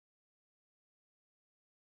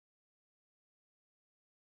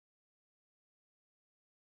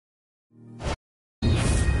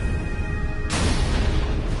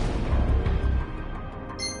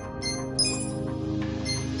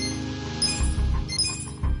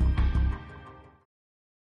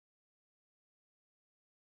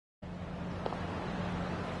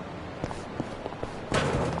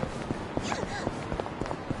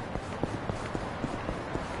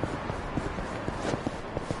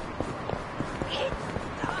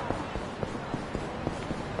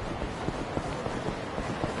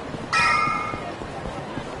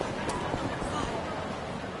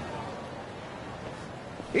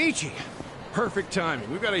Ichi! Perfect timing.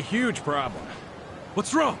 We've got a huge problem.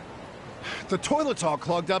 What's wrong? The toilet's all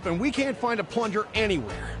clogged up and we can't find a plunger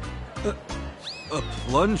anywhere. A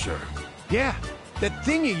plunger? Yeah, that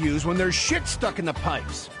thing you use when there's shit stuck in the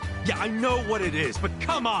pipes. Yeah, I know what it is, but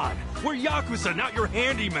come on! We're Yakuza, not your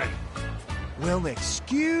handymen! Well,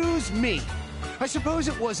 excuse me. I suppose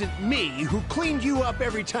it wasn't me who cleaned you up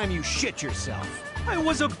every time you shit yourself. I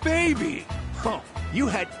was a baby! Oh, you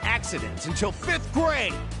had accidents until 5th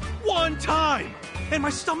grade! One time! And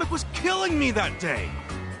my stomach was killing me that day!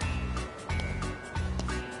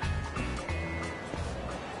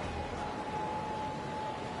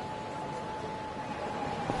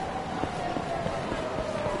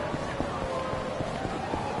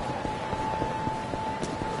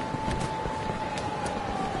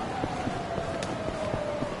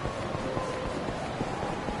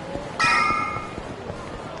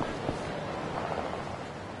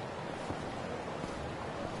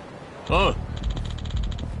 Oh.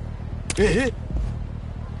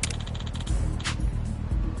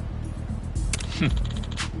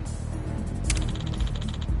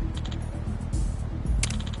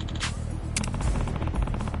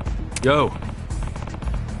 Yo.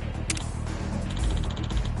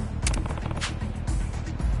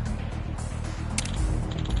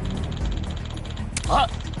 Ah.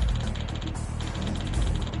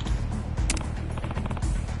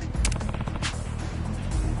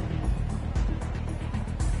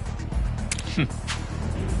 The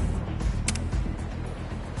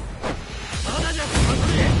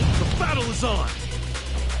battle is on!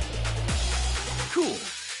 Cool.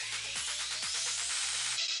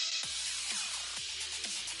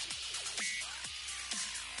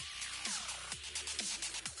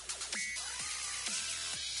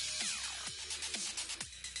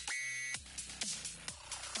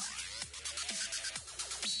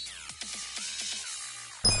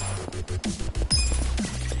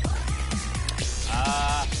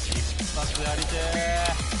 아, 입박스 야리제.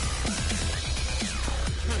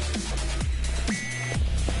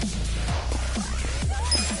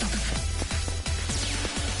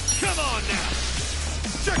 Come on now!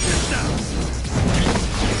 Check this out!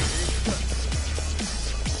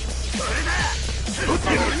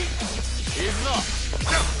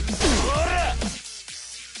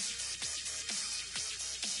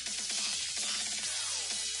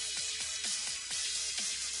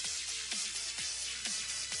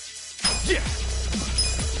 Yeah!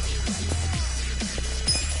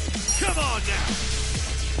 Come on now!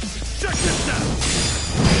 Check this out!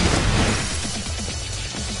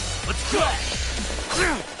 Let's go!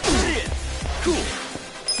 Cool!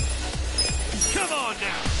 Come on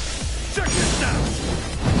now! Check this out!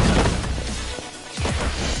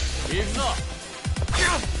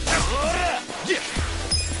 Yeah!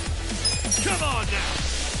 Come on now!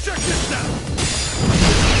 Check this out!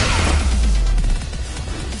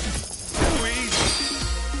 Too easy!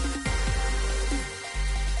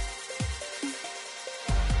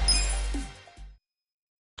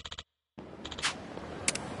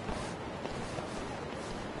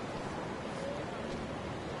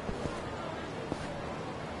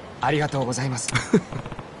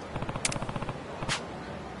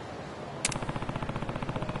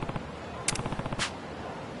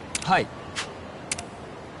 Hi.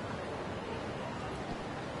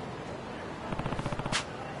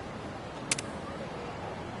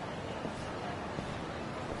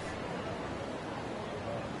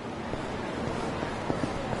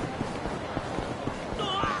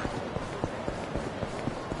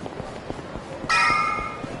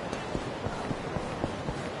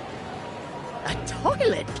 A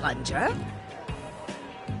toilet plunger?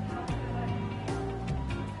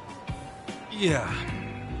 Yeah.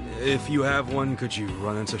 If you have one, could you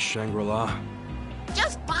run into Shangri-La?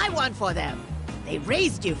 Just buy one for them. They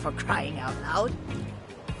raised you for crying out loud.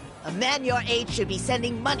 A man your age should be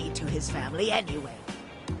sending money to his family anyway.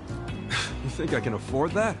 You think I can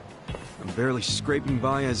afford that? I'm barely scraping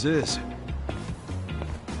by as is.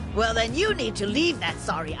 Well, then you need to leave that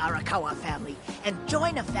sorry Arakawa family and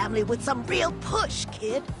join a family with some real push,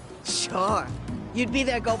 kid. Sure, you'd be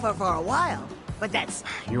their gopher for a while, but that's...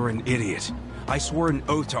 You're an idiot. I swore an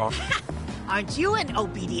oath to... Aren't you an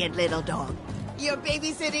obedient little dog? You're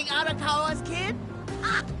babysitting Arakawa's kid?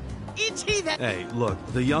 Ah, Ichi, that Hey, look,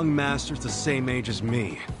 the young master's the same age as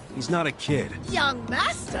me. He's not a kid. young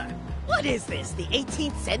master. What is this, the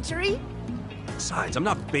 18th century? Besides, I'm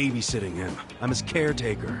not babysitting him. I'm his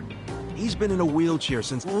caretaker. He's been in a wheelchair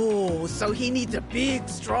since... Oh, so he needs a big,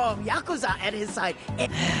 strong Yakuza at his side.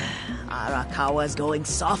 Arakawa's going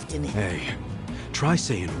soft in it. Hey, try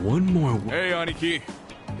saying one more word. Hey, Aniki.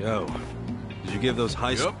 Yo, did you give those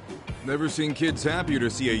high Yep. Never seen kids happier to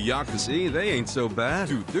see a Yakuza. See, they ain't so bad.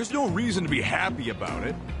 Dude, there's no reason to be happy about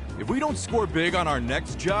it. If we don't score big on our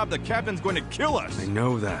next job, the captain's going to kill us. I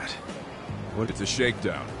know that. It's a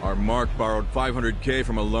shakedown. Our Mark borrowed 500K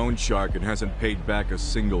from a loan shark and hasn't paid back a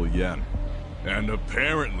single yen. And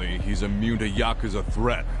apparently, he's immune to Yakuza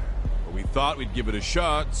threat. But we thought we'd give it a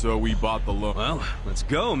shot, so we bought the loan. Well, let's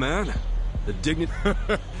go, man. The dignity...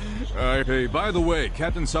 Hey, by the way,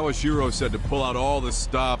 Captain Sawashiro said to pull out all the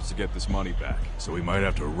stops to get this money back. So we might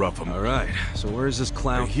have to rough him. All right, so where's this I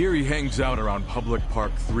clown? hear he hangs out around Public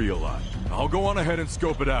Park 3 a lot. I'll go on ahead and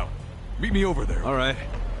scope it out. Meet me over there. All right.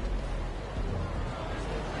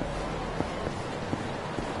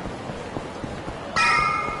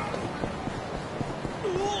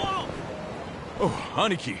 Oh,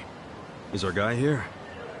 Aniki. Is our guy here?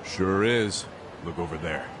 Sure is. Look over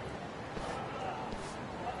there.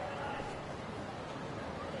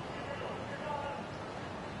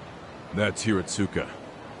 That's Hiratsuka.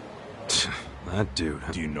 That dude.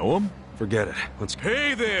 Do you know him? Forget it. Let's...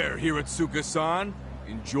 Hey there, Hiratsuka-san.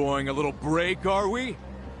 Enjoying a little break, are we?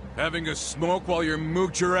 Having a smoke while your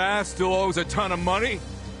moocher ass still owes a ton of money?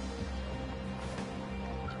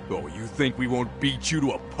 Oh, you think we won't beat you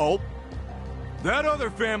to a pulp? That other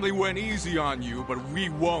family went easy on you, but we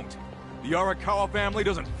won't. The Arakawa family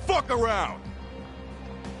doesn't fuck around.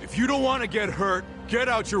 If you don't want to get hurt, get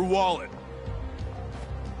out your wallet.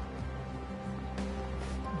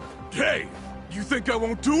 Hey, you think I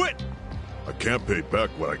won't do it? I can't pay back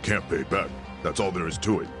what I can't pay back. That's all there is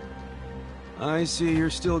to it. I see you're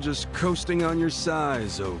still just coasting on your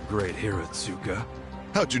size, oh great Hiratsuka.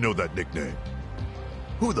 How'd you know that nickname?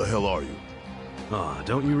 Who the hell are you? Ah,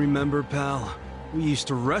 don't you remember, pal? We used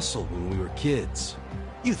to wrestle when we were kids.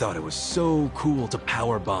 You thought it was so cool to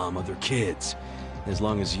powerbomb other kids, as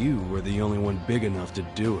long as you were the only one big enough to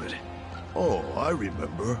do it. Oh, I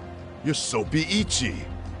remember. You're Soapy Ichi.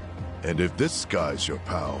 And if this guy's your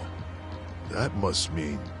pal, that must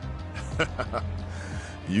mean...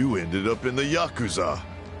 you ended up in the Yakuza.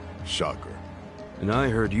 Shocker. And I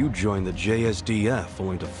heard you joined the JSDF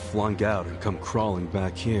only to flunk out and come crawling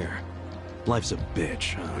back here. Life's a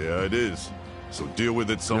bitch, huh? Yeah, it is. So deal with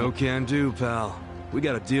it No can do, pal. We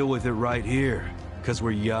gotta deal with it right here, 'cause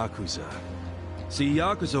we're Yakuza. See,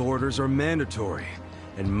 Yakuza orders are mandatory,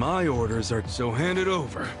 and my orders are... So hand it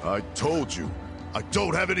over. I told you, I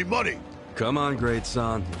don't have any money! Come on, great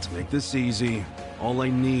son. Let's make this easy. All I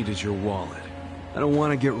need is your wallet. I don't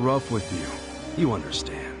want to get rough with you. You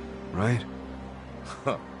understand, right?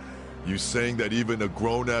 Huh. You saying that even a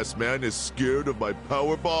grown-ass man is scared of my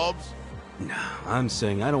power bombs? No, I'm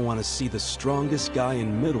saying I don't want to see the strongest guy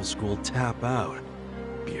in middle school tap out.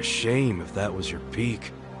 Be a shame if that was your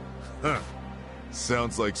peak. Huh.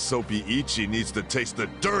 Sounds like Soapy Ichi needs to taste the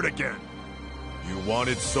dirt again. You want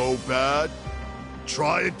it so bad?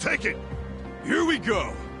 Try and take it! Here we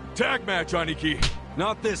go! Tag match, Aniki!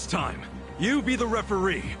 Not this time. You be the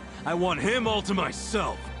referee. I want him all to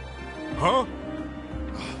myself. Huh?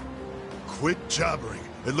 Quit jabbering,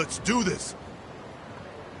 and let's do this!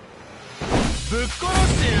 Let's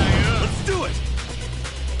do it!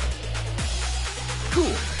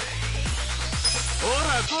 Cool.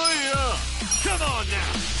 Come on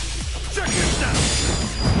now! Check this out!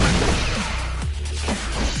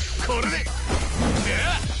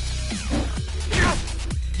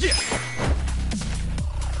 Yeah!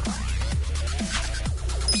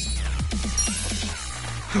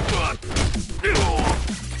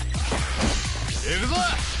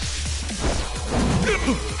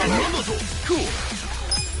 Cool.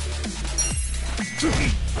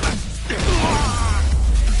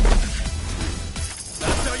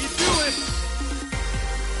 That's how you do it.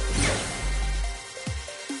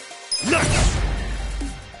 Nice.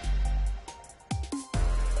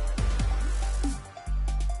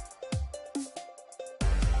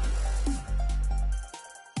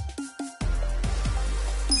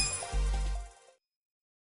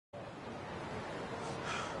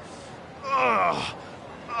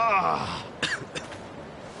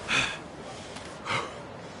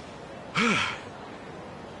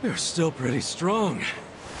 You're still pretty strong.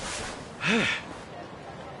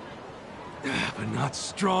 But not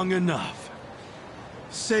strong enough.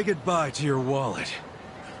 Say goodbye to your wallet.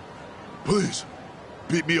 Please,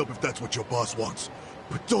 beat me up if that's what your boss wants.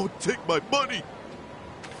 But don't take my money!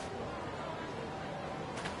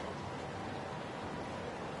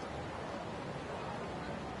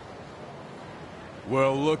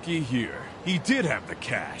 Well, looky here. He did have the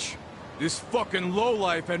cash. This fucking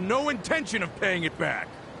lowlife had no intention of paying it back.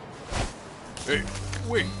 Hey,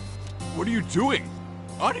 wait. What are you doing?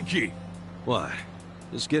 Aniki! What?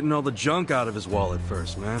 Just getting all the junk out of his wallet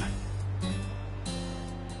first, man.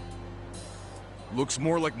 Looks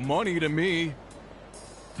more like money to me.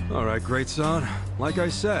 Alright, great son. Like I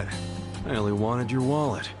said, I only wanted your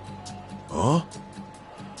wallet. Huh?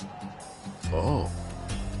 Oh.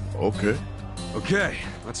 Okay. Okay,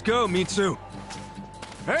 let's go, Mitsu.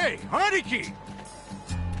 Hey, Haniki!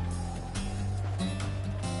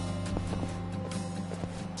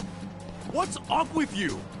 What's up with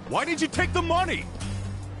you? Why did you take the money?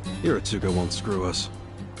 Hiratsuka won't screw us.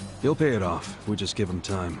 He'll pay it off if we just give him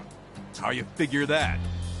time. How you figure that?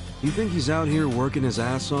 You think he's out here working his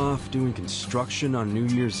ass off, doing construction on New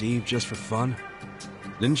Year's Eve just for fun?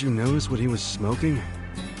 Didn't you notice what he was smoking?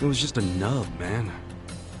 It was just a nub, man.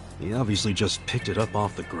 He obviously just picked it up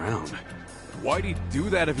off the ground. Why'd he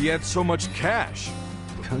do that if he had so much cash?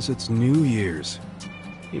 Because it's New Year's.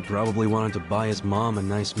 He probably wanted to buy his mom a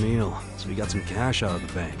nice meal, so he got some cash out of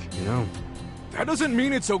the bank, you know? That doesn't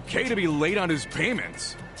mean it's okay to be late on his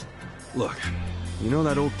payments. Look, you know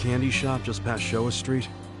that old candy shop just past Showa Street?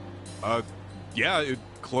 Yeah, it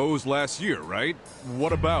closed last year, right?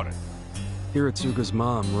 What about it? Hiratsuka's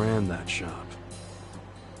mom ran that shop.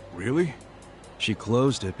 Really? She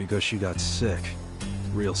closed it because she got sick.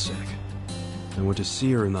 Real sick. I went to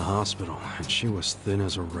see her in the hospital, and she was thin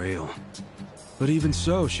as a rail. But even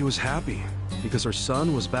so, she was happy, because her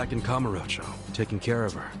son was back in Kamurocho, taking care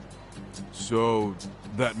of her. So,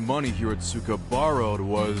 that money Hiratsuka borrowed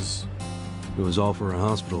was... It was all for her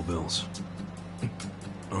hospital bills.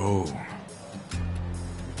 Oh.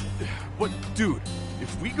 But, dude,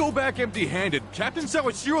 if we go back empty-handed, Captain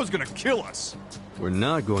Sawashiro's gonna kill us. We're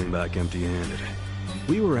not going back empty-handed.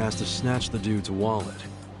 We were asked to snatch the dude's wallet.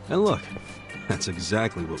 And look, that's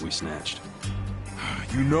exactly what we snatched.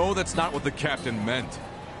 You know that's not what the captain meant.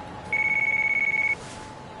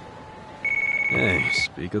 Hey,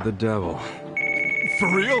 speak of the devil.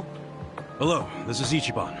 For real? Hello, this is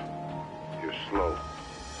Ichiban. You're slow.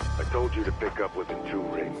 I told you to pick up within 2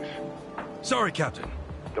 rings. Sorry, Captain.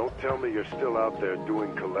 Don't tell me you're still out there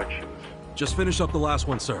doing collections. Just finished up the last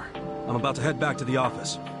one, sir. I'm about to head back to the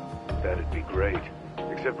office. That'd be great.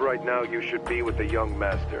 Except right now you should be with the young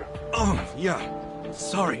master. Oh, yeah.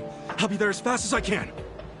 Sorry. I'll be there as fast as I can.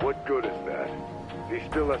 What good is that? He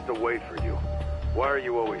still has to wait for you. Why are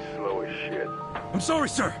you always slow as shit? I'm sorry,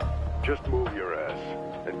 sir. Just move your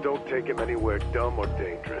ass. And don't take him anywhere dumb or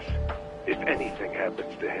dangerous. If anything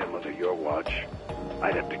happens to him under your watch,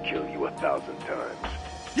 I'd have to kill you 1,000 times.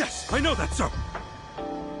 Yes, I know that, sir.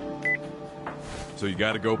 So you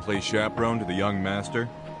gotta go play chaperone to the young master?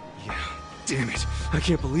 Yeah, damn it. I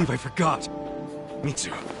can't believe I forgot.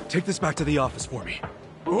 Mitsu, take this back to the office for me.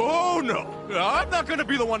 Oh, no! I'm not gonna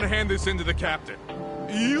be the one to hand this in to the captain.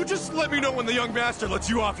 You just let me know when the young master lets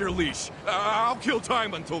you off your leash. I'll kill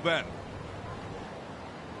time until then.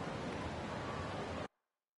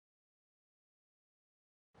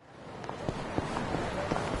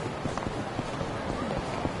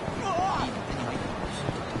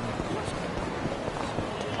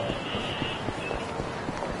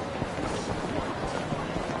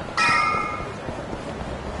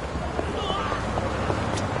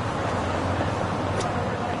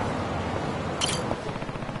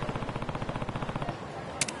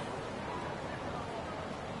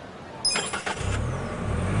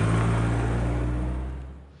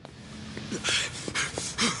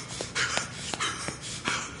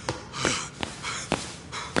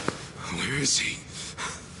 Where is he?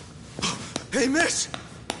 Hey, miss!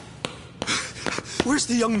 Where's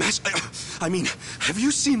the young master? I mean, have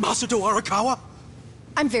you seen Masato Arakawa?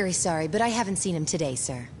 I'm very sorry, but I haven't seen him today,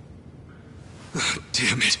 sir.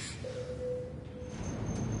 Damn it.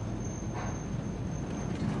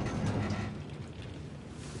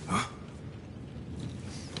 Huh?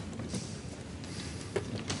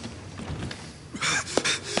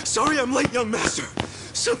 Sorry I'm late, young master.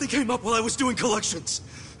 Something came up while I was doing collections.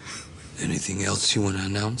 Anything else you want to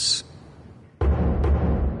announce?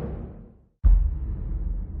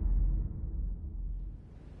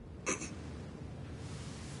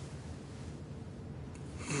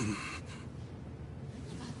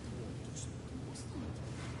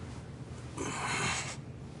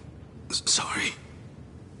 Sorry.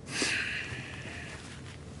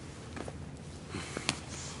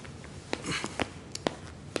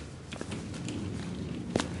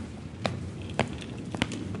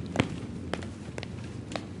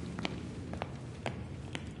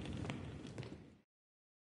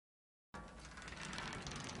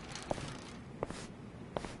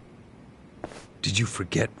 Did you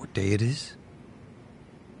forget what day it is?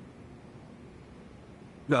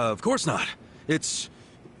 Of course not. It's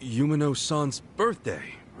Yumino-san's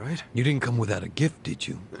birthday, right? You didn't come without a gift, did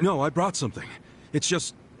you? No, I brought something. It's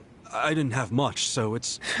just... I didn't have much, so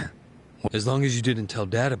it's... As long as you didn't tell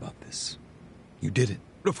Dad about this. You didn't.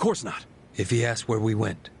 Of course not. If he asks where we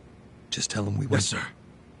went, just tell him we went. Yes, sir.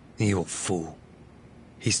 The old fool.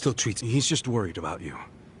 He still treats me. He's just worried about you.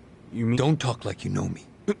 You mean... Don't talk like you know me.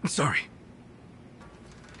 Sorry.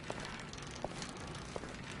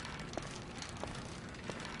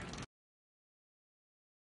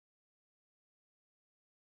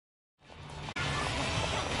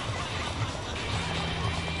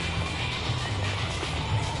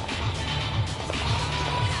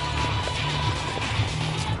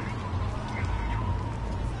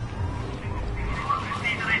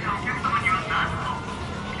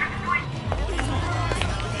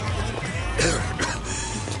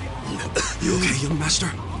 You okay, young master?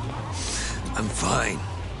 I'm fine.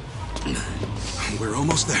 We're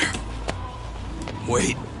almost there.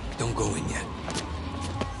 Wait, don't go in yet.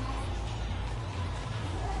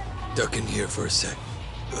 Duck in here for a sec.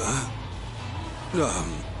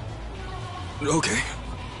 Okay.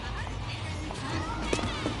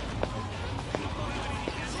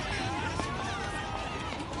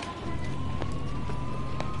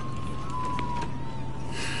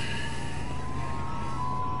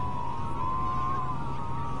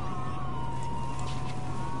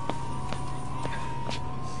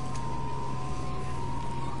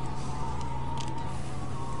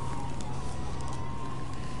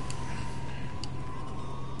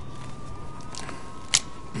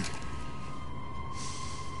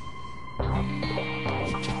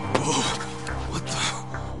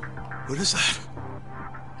 What is that?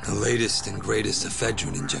 The latest and greatest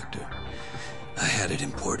ephedrine injector. I had it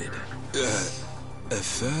imported.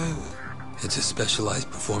 It's a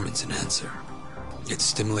specialized performance enhancer. It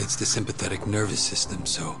stimulates the sympathetic nervous system,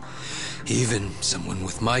 so even someone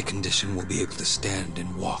with my condition will be able to stand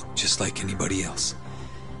and walk just like anybody else.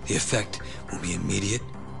 The effect will be immediate,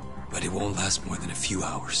 but it won't last more than a few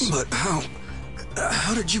hours. But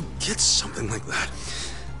how did you get something like that?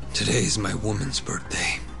 Today is my woman's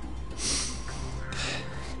birthday.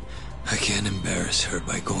 I can't embarrass her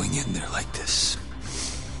by going in there like this.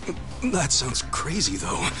 That sounds crazy,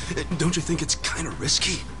 though. Don't you think it's kind of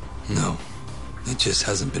risky? No. It just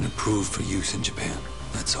hasn't been approved for use in Japan.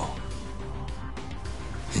 That's all.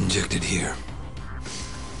 Inject it here.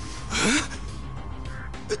 Huh?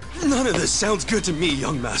 None of this sounds good to me,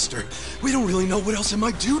 young master. We don't really know what else it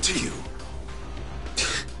might do to you.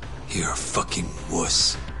 You're a fucking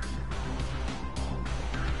wuss.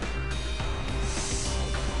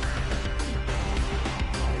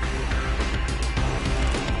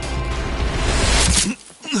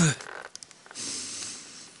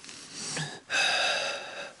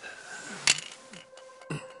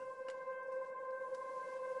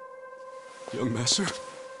 Young master?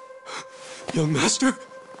 Young master?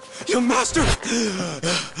 Young master!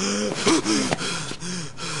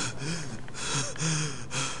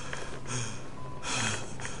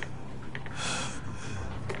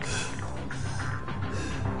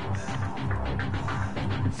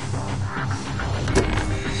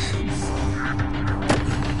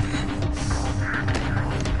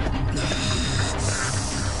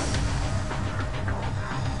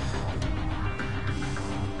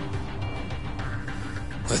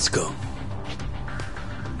 Let's go.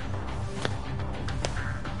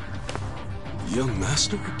 Young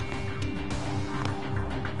master?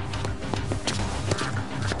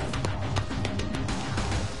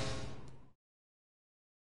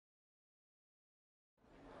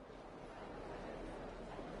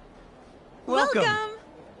 Welcome.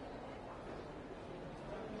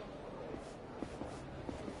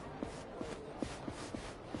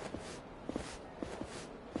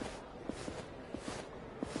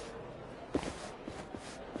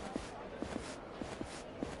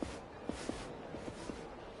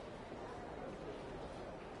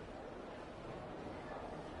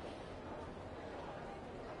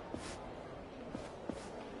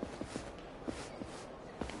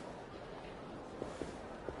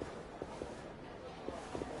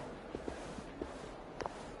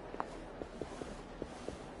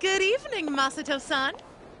 Good evening, Masato-san.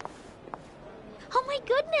 Oh my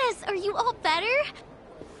goodness, are you all better?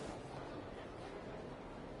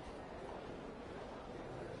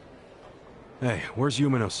 Hey, where's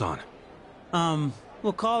Yumino-san?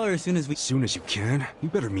 We'll call her as soon as we... As soon as you can? You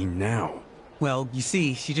better mean now. Well, you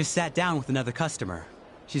see, she just sat down with another customer.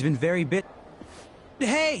 She's been very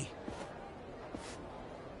Hey!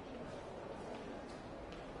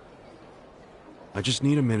 I just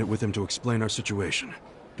need a minute with him to explain our situation.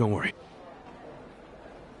 Don't worry.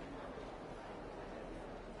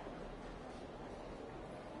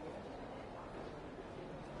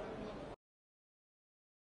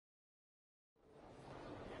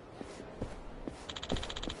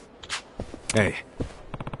 Hey.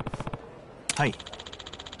 Hi.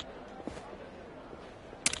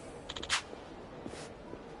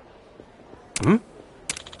 Hmm?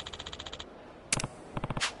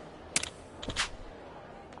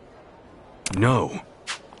 No.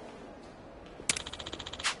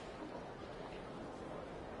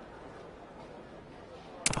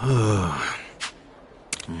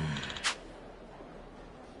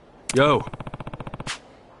 Yo.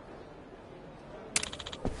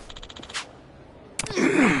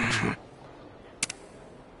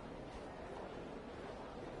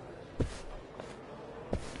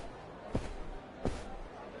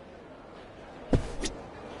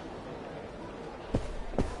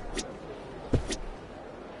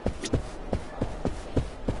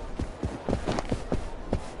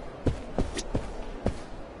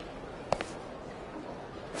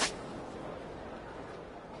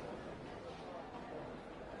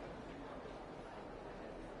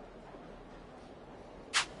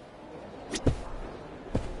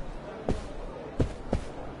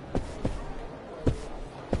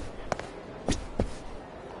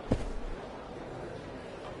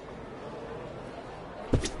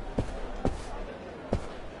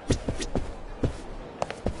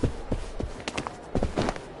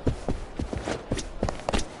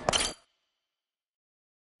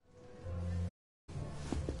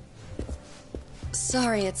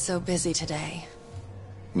 Sorry it's so busy today.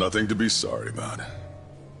 Nothing to be sorry about.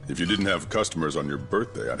 If you didn't have customers on your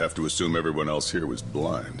birthday, I'd have to assume everyone else here was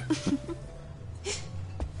blind.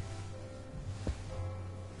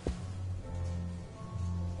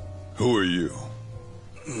 Who are you?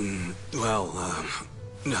 Well,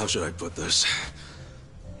 how should I put this?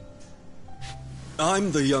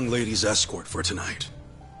 I'm the young lady's escort for tonight.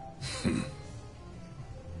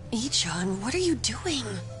 Ichon, what are you doing?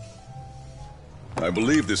 I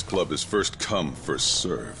believe this club is first come, first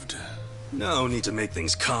served. No need to make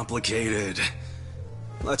things complicated.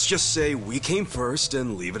 Let's just say we came first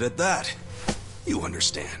and leave it at that. You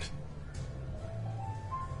understand.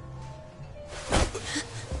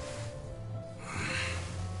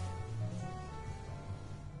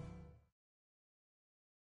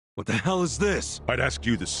 What the hell is this? I'd ask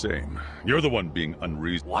you the same. You're the one being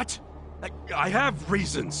unreasonable. What? I have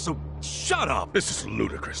reasons, so shut up! This is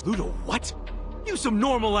ludicrous. Ludo, what? You some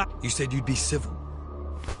normal You said you'd be civil.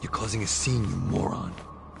 You're causing a scene, you moron.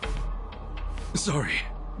 Sorry.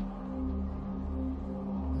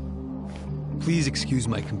 Please excuse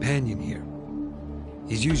my companion here.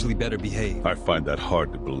 He's usually better behaved. I find that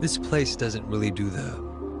hard to believe. This place doesn't really do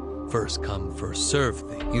the first come, first serve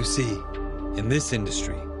thing. You see, in this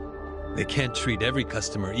industry, they can't treat every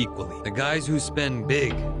customer equally. The guys who spend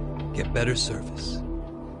big get better service.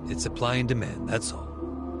 It's supply and demand, that's all.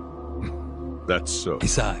 That's so.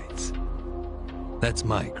 Besides, that's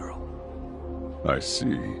my girl. I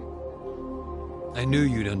see. I knew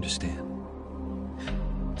you'd understand.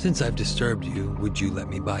 Since I've disturbed you, would you let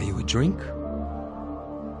me buy you a drink?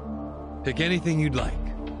 Pick anything you'd like,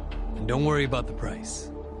 and don't worry about the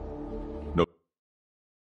price.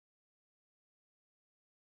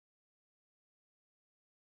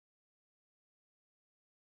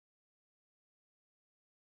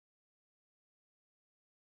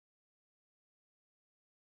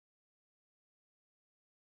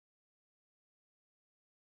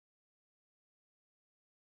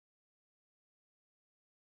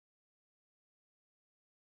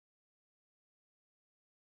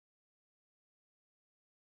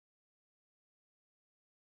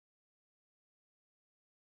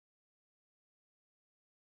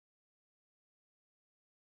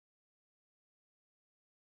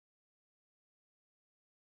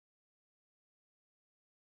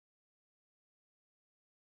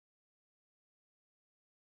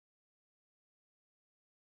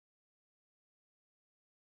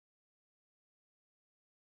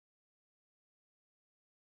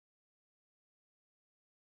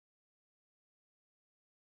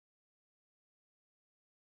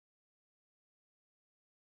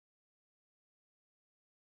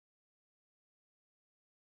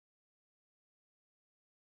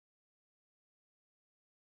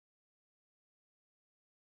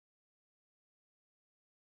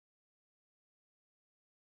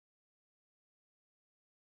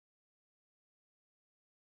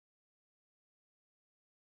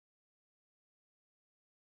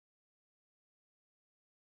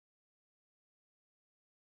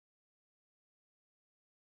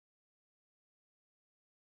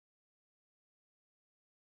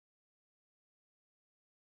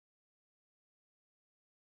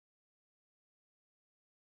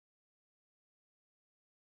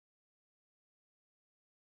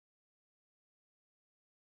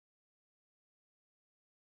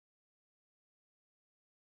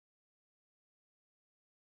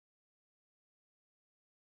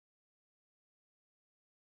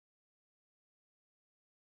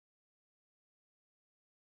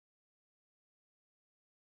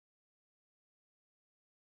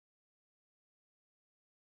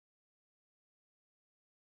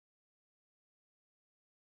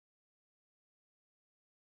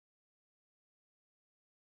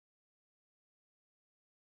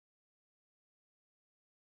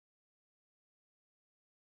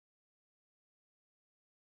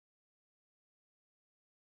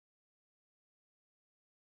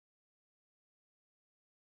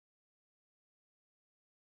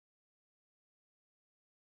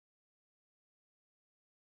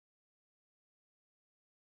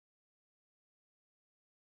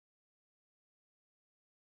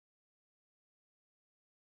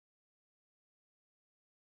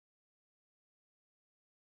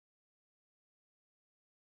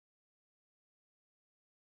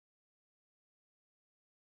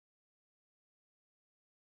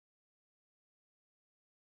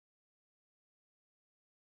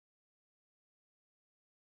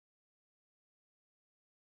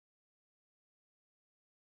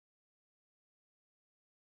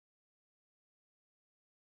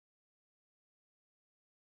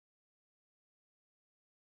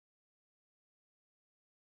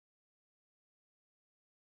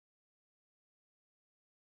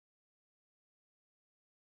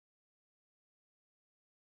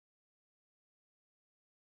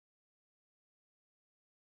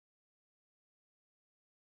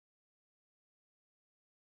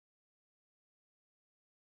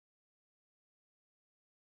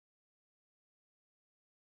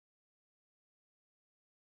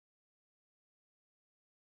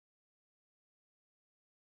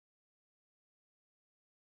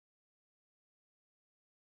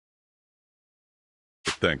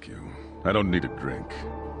 Thank you. I don't need a drink.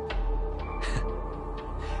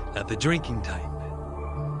 Not the drinking type.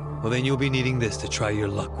 Well, then you'll be needing this to try your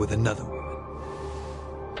luck with another woman.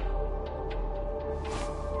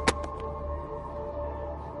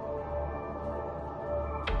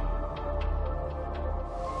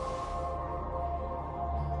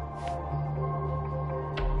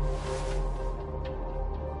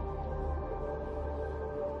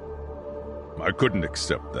 I couldn't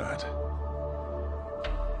accept that.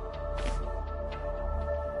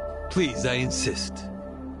 Please, I insist.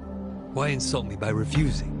 Why insult me by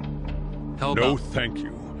refusing? How about... No, thank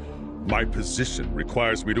you. My position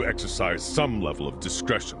requires me to exercise some level of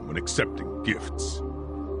discretion when accepting gifts.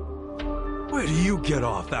 Where do you get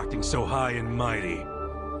off acting so high and mighty?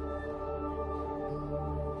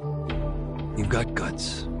 You've got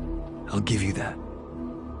guts. I'll give you that.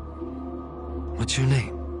 What's your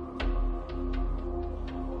name?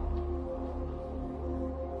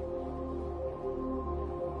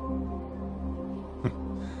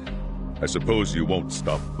 I suppose you won't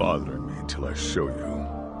stop bothering me until I show you.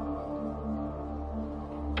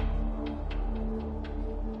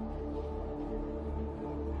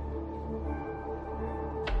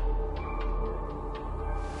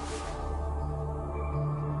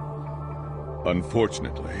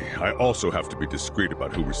 Unfortunately, I also have to be discreet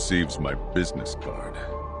about who receives my business card.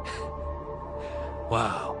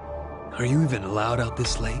 Wow. Are you even allowed out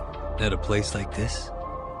this late? At a place like this?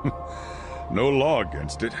 No law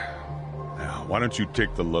against it. Now, why don't you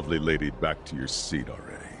take the lovely lady back to your seat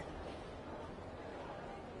already?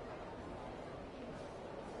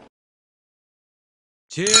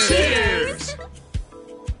 Cheers! Cheers!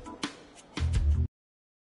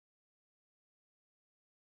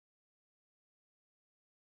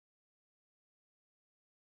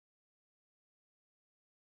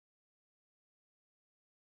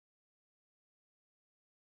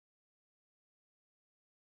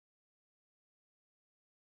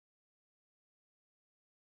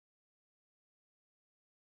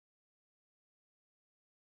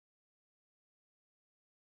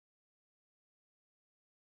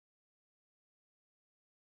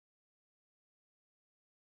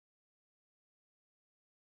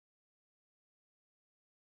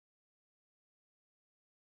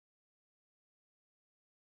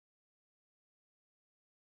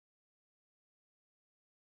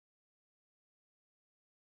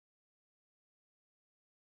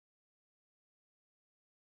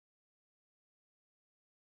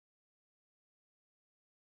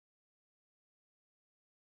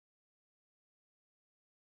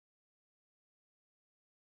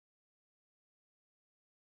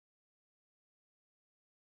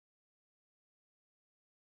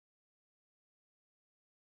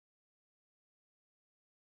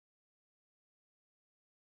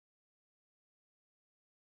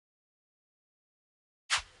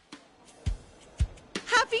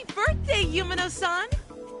 Happy birthday, Yumino-san!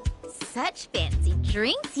 Such fancy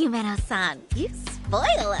drinks, Yumeno-san. You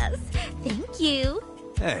spoil us. Thank you.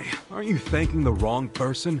 Hey, aren't you thanking the wrong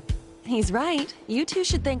person? He's right. You two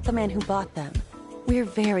should thank the man who bought them. We're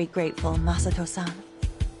very grateful, Masato-san.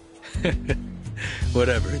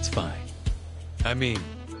 Whatever, it's fine. I mean,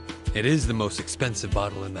 it is the most expensive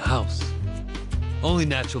bottle in the house. Only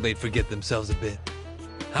natural they'd forget themselves a bit.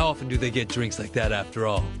 How often do they get drinks like that after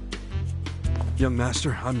all? Young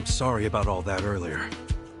master, I'm sorry about all that earlier.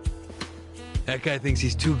 That guy thinks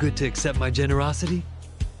he's too good to accept my generosity?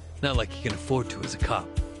 Not like he can afford to as a cop.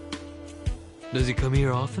 Does he come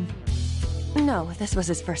here often? No, this was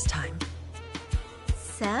his first time.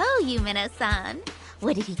 So, Yumeno-san,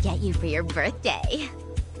 what did he get you for your birthday?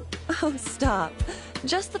 Oh, stop.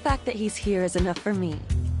 Just the fact that he's here is enough for me.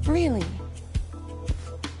 Really.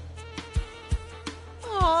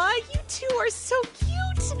 Aw, you two are so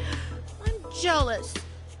cute! I'm jealous.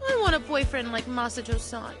 I want a boyfriend like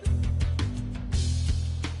Masato-san.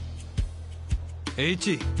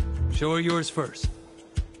 Eiichi, show her yours first.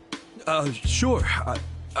 Sure.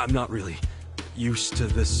 I'm not really used to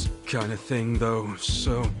this kind of thing, though,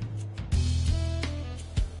 so...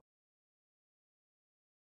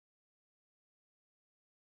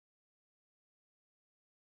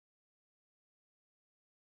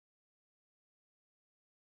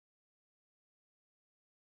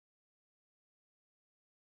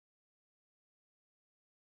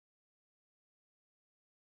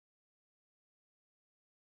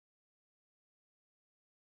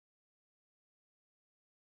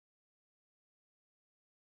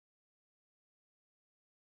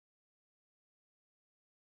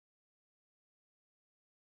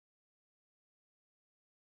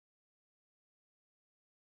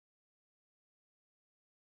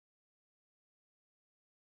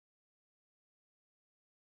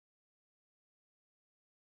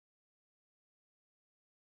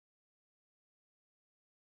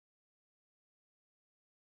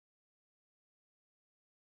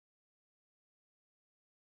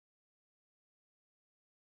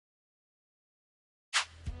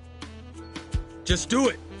 Just do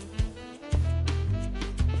it.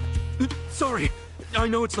 Sorry. I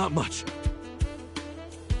know it's not much.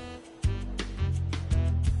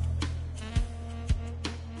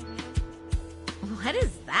 What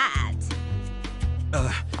is that?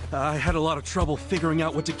 I had a lot of trouble figuring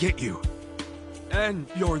out what to get you. And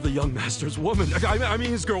you're the young master's woman. I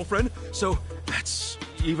mean his girlfriend, so that's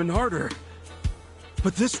even harder.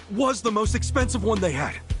 But this was the most expensive one they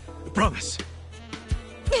had. I promise.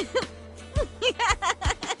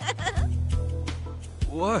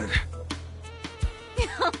 What?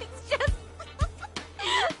 No, it's just...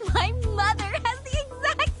 My mother has the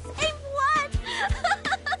exact same one!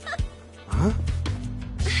 Huh?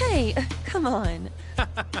 Hey, come on.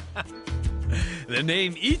 The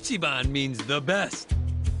name Ichiban means the best.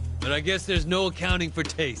 But I guess there's no accounting for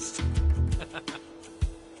taste.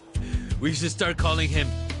 We should start calling him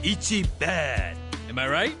Ichiban. Am I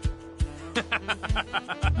right?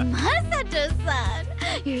 Masato-san!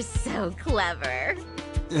 You're so clever.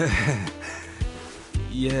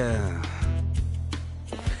 Yeah.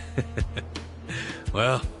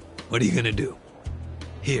 Well, what are you gonna do?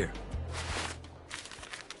 Here.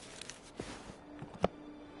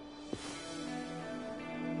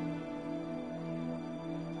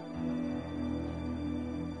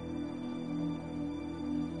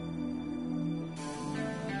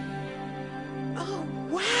 Oh,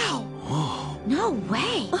 wow! No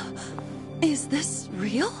way! Is this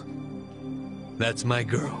real? That's my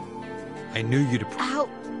girl. I knew you'd appreciate.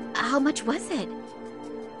 How much was it?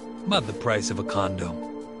 About the price of a condo.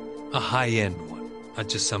 A high-end one. Not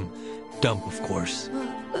just some dump, of course.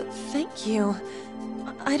 Thank you.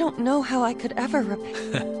 I don't know how I could ever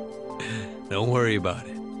repay. Don't worry about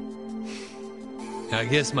it. I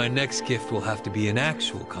guess my next gift will have to be an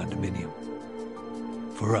actual condominium.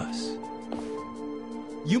 For us.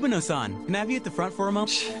 Yubino-san, can I have you at the front for a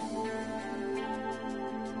moment?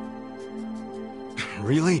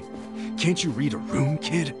 Really? Can't you read a room,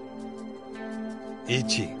 kid?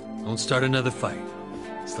 Ichi, don't start another fight.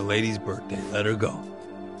 It's the lady's birthday. Let her go.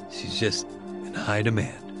 She's just in high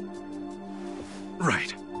demand.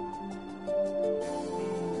 Right.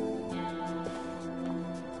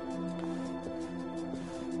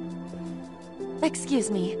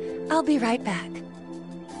 Excuse me. I'll be right back.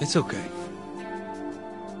 It's okay.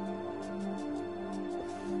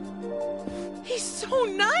 He's so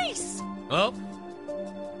nice! Well,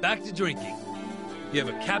 back to drinking. You have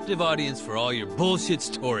a captive audience for all your bullshit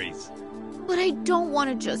stories. But I don't want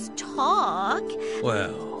to just talk.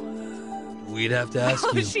 Well, we'd have to ask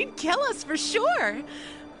Oh, you. she'd kill us for sure.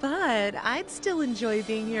 But I'd still enjoy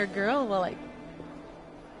being your girl while I...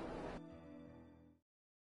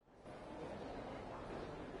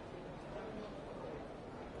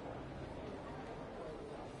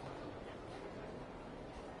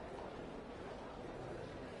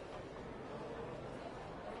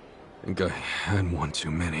 I think I had one too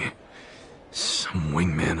many. Some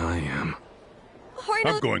wingman I am.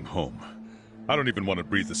 I'm going home. I don't even want to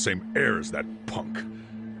breathe the same air as that punk.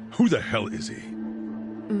 Who the hell is he?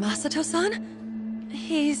 Masato-san?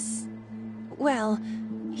 He's... well,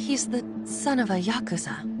 he's the son of a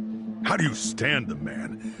Yakuza. How do you stand the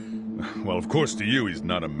man? Well, of course to you he's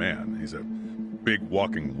not a man. He's a big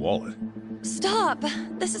walking wallet. Stop!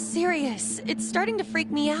 This is serious. It's starting to freak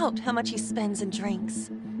me out how much he spends and drinks.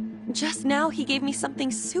 Just now he gave me something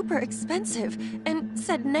super expensive and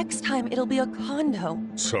said next time it'll be a condo.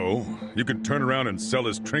 So, you can turn around and sell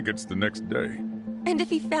his trinkets the next day. And if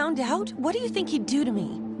he found out, what do you think he'd do to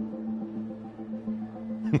me?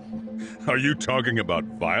 Are you talking about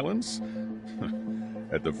violence?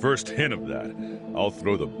 At the first hint of that, I'll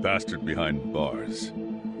throw the bastard behind bars.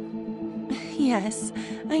 Yes,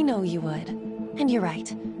 I know you would. And you're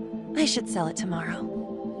right. I should sell it tomorrow.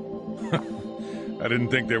 I didn't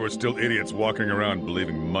think there were still idiots walking around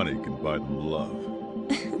believing money can buy them love.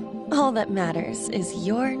 All that matters is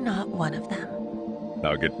you're not one of them.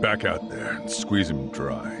 Now get back out there and squeeze him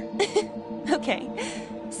dry. Okay.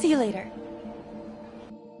 See you later.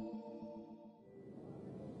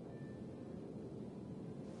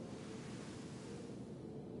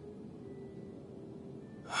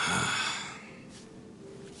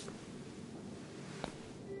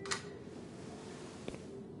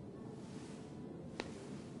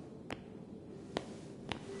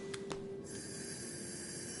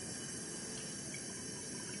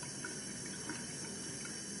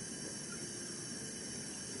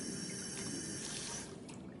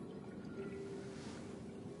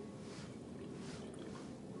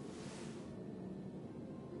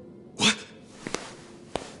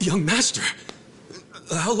 Young master,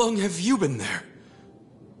 how long have you been there?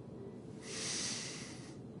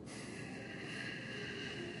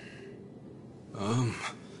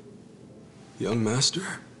 Young master?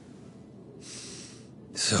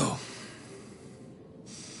 So,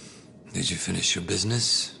 did you finish your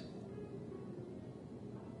business?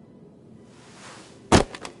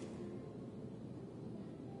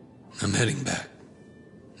 I'm heading back.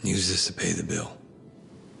 Use this to pay the bill.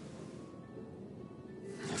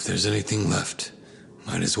 If there's anything left,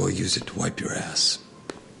 might as well use it to wipe your ass.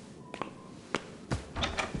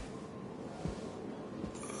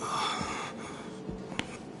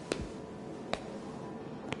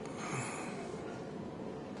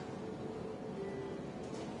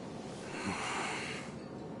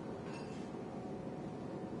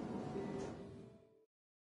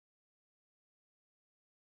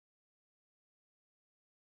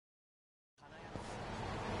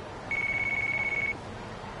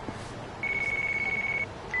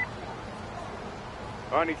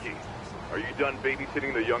 Aniki, are you done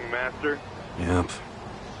babysitting the young master? Yep.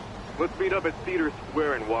 Let's meet up at Cedar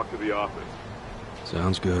Square and walk to the office.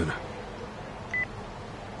 Sounds good.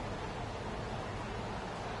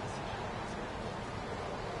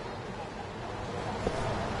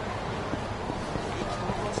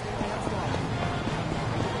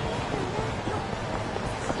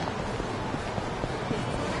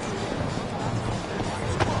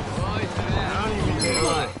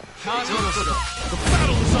 The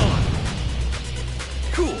battle is on!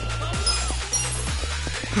 Cool!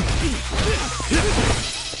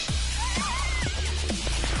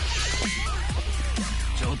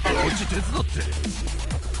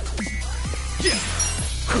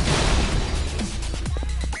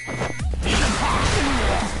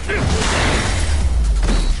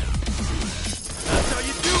 That's how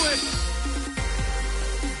you do it!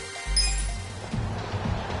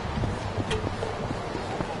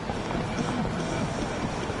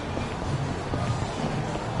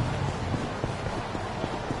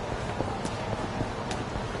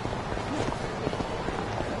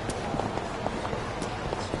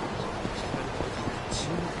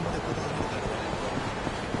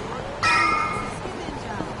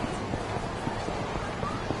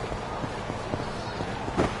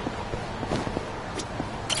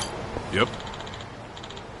 Yep.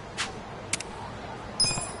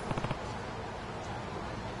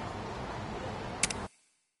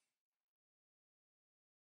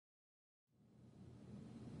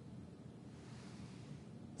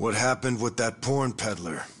 What happened with that porn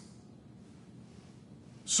peddler?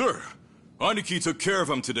 Sir, Aniki took care of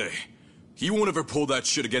him today. He won't ever pull that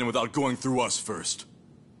shit again without going through us first.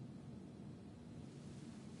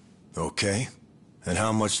 Okay. And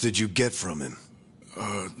how much did you get from him?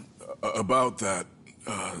 About that,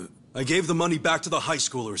 I gave the money back to the high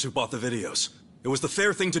schoolers who bought the videos. It was the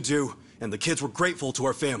fair thing to do, and the kids were grateful to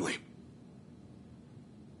our family.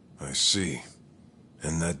 I see.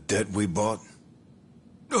 And that debt we bought?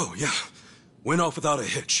 Oh, yeah. Went off without a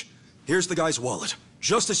hitch. Here's the guy's wallet.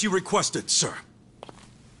 Just as you requested, sir.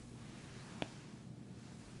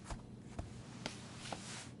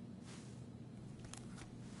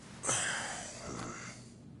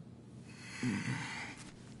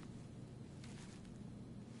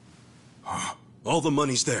 All the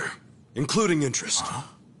money's there, including interest.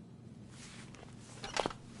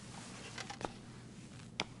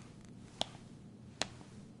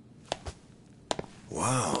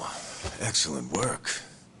 Wow. Excellent work.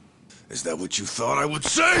 Is that what you thought I would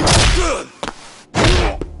say?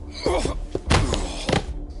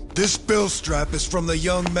 This bill strap is from the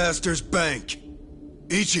young master's bank.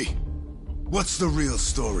 Ichi, what's the real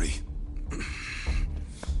story?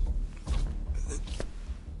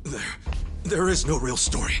 There is no real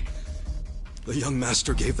story. The young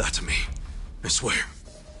master gave that to me. I swear.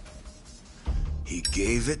 He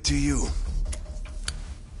gave it to you?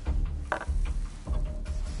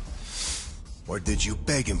 Or did you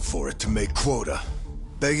beg him for it to make quota?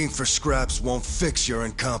 Begging for scraps won't fix your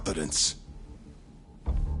incompetence.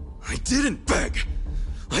 I didn't beg!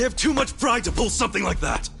 I have too much pride to pull something like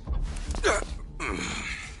that!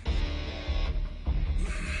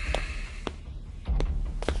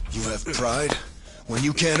 You have pride? When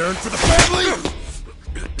you can't earn for the family?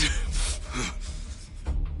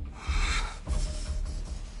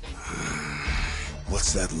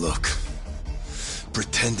 What's that look?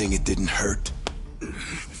 Pretending it didn't hurt.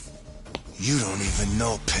 You don't even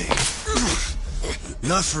know pain.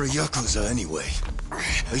 Not for a Yakuza anyway.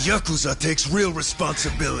 A Yakuza takes real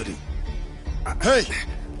responsibility. Hey!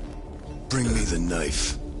 Bring me the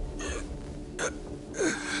knife.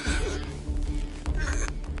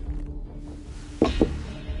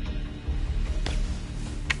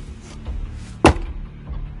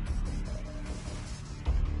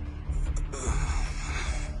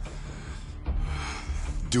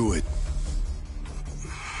 Do it.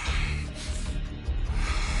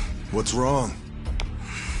 What's wrong?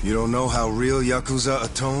 You don't know how real Yakuza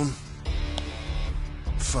atone?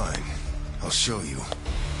 Fine. I'll show you.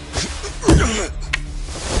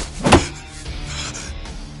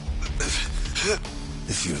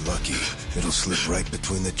 If you're lucky, it'll slip right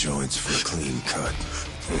between the joints for a clean cut.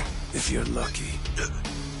 If you're lucky.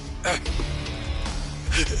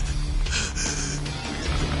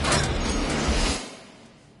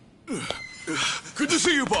 Good to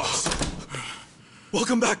see you, boss.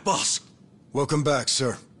 Welcome back, boss. Welcome back,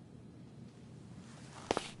 sir.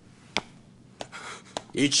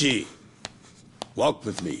 Ichi, walk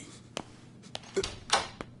with me.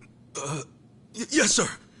 Yes, sir.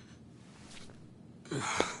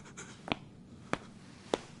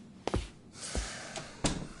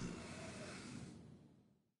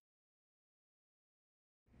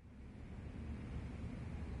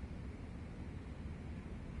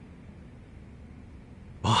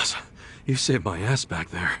 Boss, you saved my ass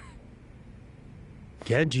back there.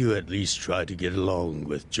 Can't you at least try to get along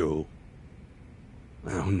with Joe?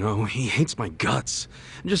 Oh no, he hates my guts.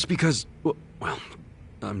 Just because, well,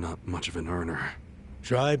 I'm not much of an earner.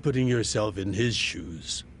 Try putting yourself in his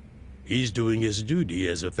shoes. He's doing his duty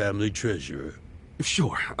as a family treasurer.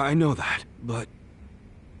 Sure, I know that, but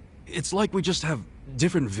it's like we just have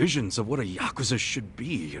different visions of what a Yakuza should be,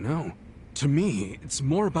 you know? To me, it's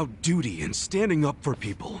more about duty and standing up for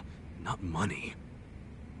people, not money.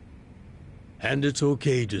 And it's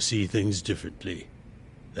okay to see things differently.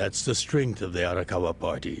 That's the strength of the Arakawa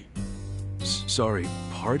Party. Sorry,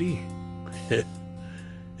 party?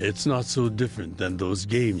 It's not so different than those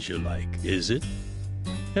games you like, is it?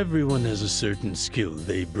 Everyone has a certain skill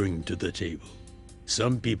they bring to the table.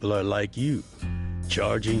 Some people are like you,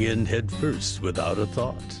 charging in head first without a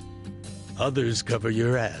thought. Others cover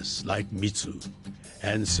your ass, like Mitsu.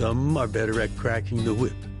 And some are better at cracking the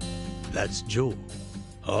whip. That's Joe.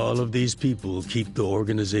 All of these people keep the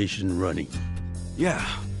organization running. Yeah,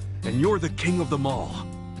 and you're the king of them all.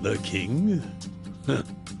 The king?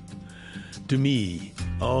 To me,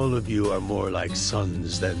 all of you are more like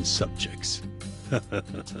sons than subjects.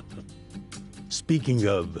 Speaking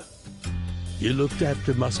of, you looked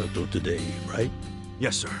after Masato today, right?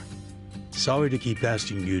 Yes, sir. Sorry to keep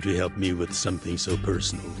asking you to help me with something so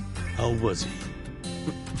personal. How was he?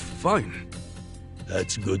 Fine.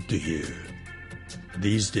 That's good to hear.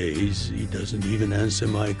 These days, he doesn't even answer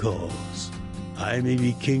my calls. I may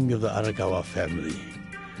be king of the Arakawa family,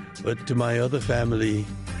 but to my other family,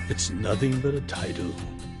 it's nothing but a title.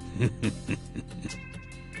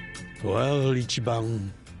 Well, Ichiban,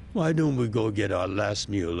 why don't we go get our last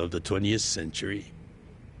meal of the 20th century?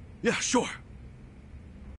 Yeah, sure.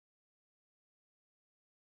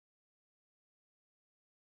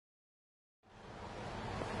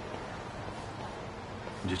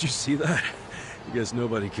 Did you see that? I guess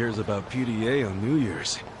nobody cares about PDA on New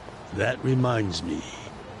Year's. That reminds me.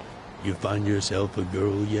 You find yourself a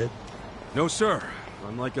girl yet? No, sir.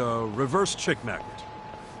 I'm like a reverse chick magnet.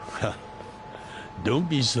 Ha. Don't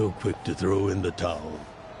be so quick to throw in the towel.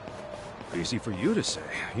 Easy for you to say.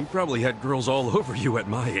 You probably had girls all over you at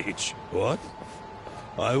my age. What?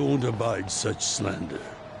 I won't abide such slander.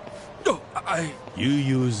 No, You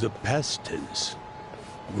use the past tense.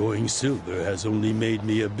 Going silver has only made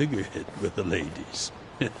me a bigger hit with the ladies.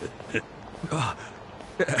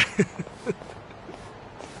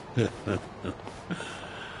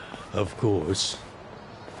 Of course,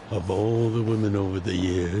 of all the women over the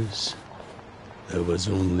years, there was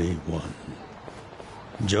only one.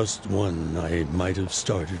 Just one I might have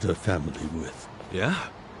started a family with. Yeah?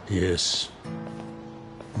 Yes.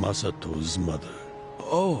 Masato's mother.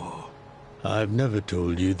 Oh. I've never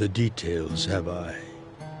told you the details, have I?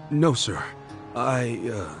 No, sir.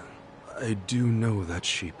 I do know that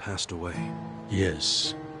she passed away.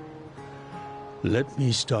 Yes. Let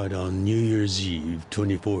me start on New Year's Eve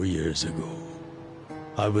 24 years ago.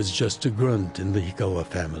 I was just a grunt in the Hikawa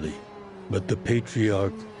family, but the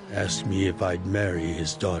patriarch asked me if I'd marry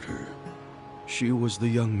his daughter. She was the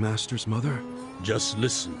young master's mother? Just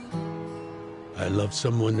listen. I loved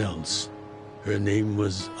someone else. Her name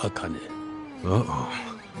was Akane. Uh-oh.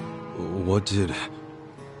 What did...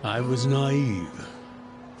 I was naive.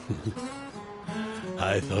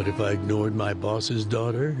 I thought if I ignored my boss's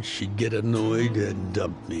daughter, she'd get annoyed and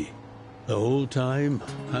dump me. The whole time,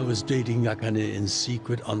 I was dating Akane in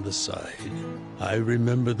secret on the side. I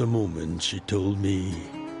remember the moment she told me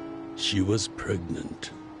she was pregnant.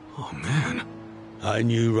 Oh, man. I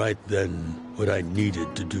knew right then what I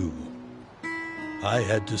needed to do. I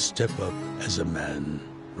had to step up as a man.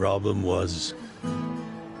 Problem was,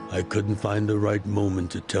 I couldn't find the right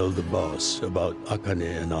moment to tell the boss about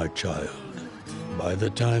Akane and our child. By the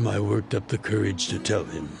time I worked up the courage to tell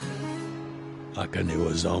him, Akane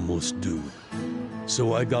was almost due.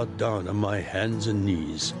 So I got down on my hands and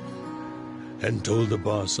knees and told the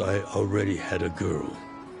boss I already had a girl.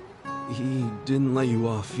 He didn't let you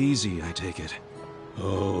off easy, I take it.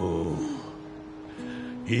 Oh,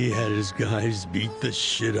 he had his guys beat the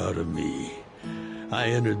shit out of me. I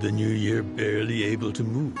entered the new year barely able to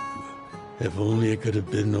move. If only it could have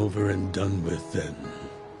been over and done with then.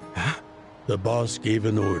 Huh? The boss gave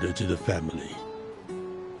an order to the family.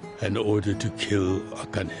 An order to kill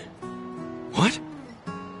Akane. What?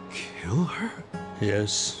 Kill her?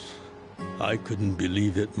 Yes. I couldn't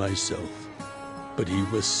believe it myself. But he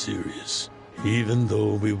was serious. Even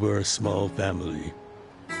though we were a small family,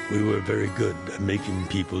 we were very good at making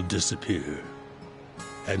people disappear.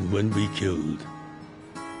 And when we killed,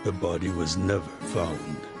 the body was never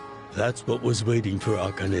found. That's what was waiting for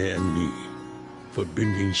Akane and me, for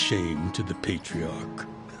bringing shame to the patriarch.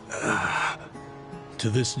 To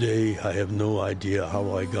this day, I have no idea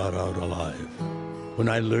how I got out alive. When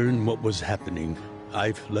I learned what was happening,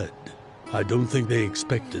 I fled. I don't think they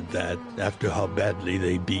expected that after how badly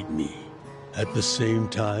they beat me. At the same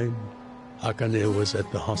time, Akane was at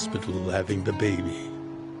the hospital having the baby.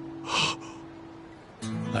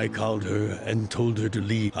 I called her and told her to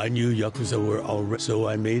leave. I knew Yakuza were already, so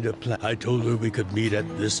I made a plan. I told her we could meet at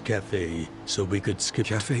this cafe, so we could skip.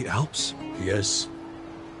 Cafe Alps? Yes.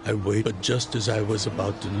 I waited, but just as I was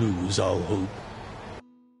about to lose all hope,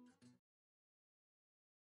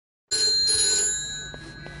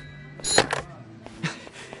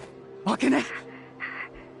 Akane?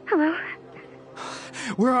 Hello?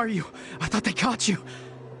 Where are you? I thought they caught you.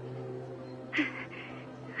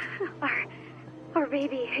 Our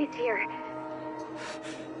baby is here.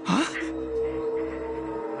 Huh?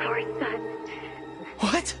 Our son.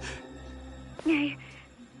 What?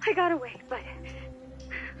 I got away, but...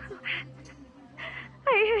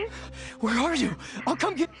 Where are you? I'll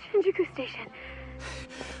come get... Shinjuku Station.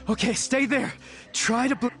 Okay, stay there. Try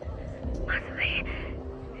to... Leslie,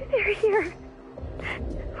 they're here.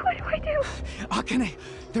 What do I do? Akane,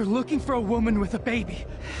 they're looking for a woman with a baby.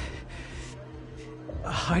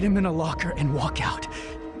 Hide him in a locker and walk out.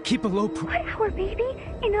 Keep a low Put our baby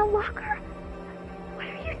in a locker? What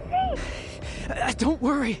are you saying? Don't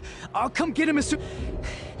worry. I'll come get him as soon...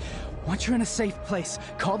 Once you're in a safe place,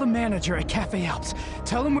 call the manager at Cafe Alps.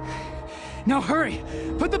 Tell him... Now hurry!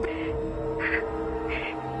 Put the...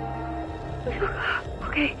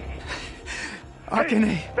 Okay. Akane!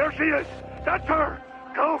 Hey, there she is! That's her!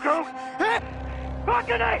 Go, go! Hey!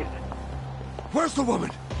 Akane! Where's the woman?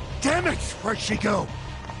 Damn it! Where'd she go?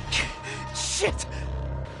 Shit!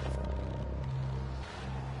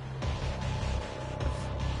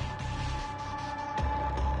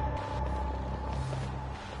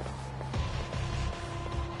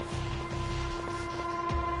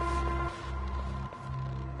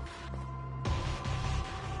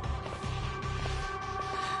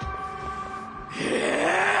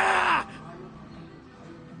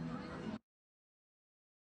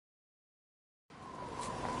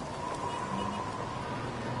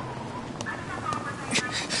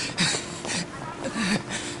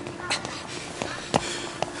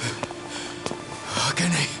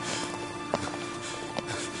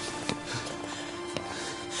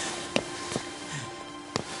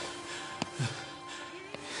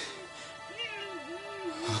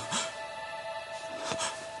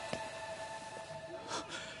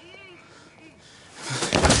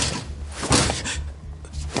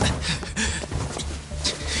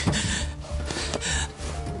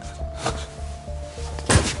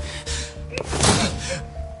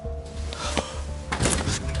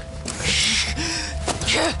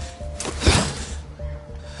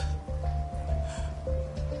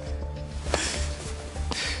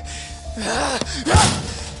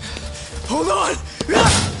 Hold on!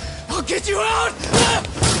 I'll get you out!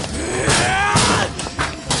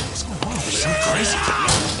 What's going on? There's some crazy.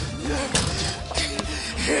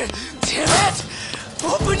 Damn it!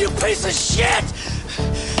 Open, you piece of shit!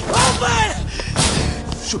 Open!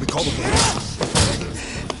 Should we call the police?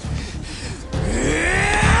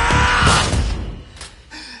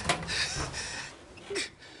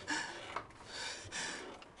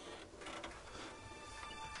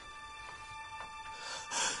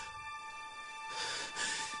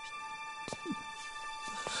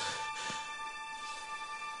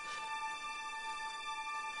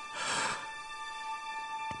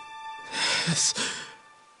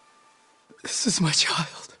 This is my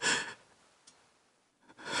child.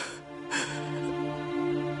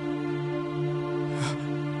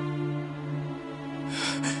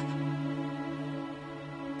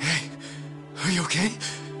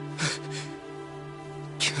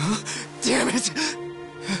 Damn it!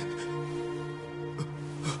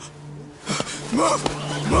 Move!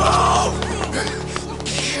 Move!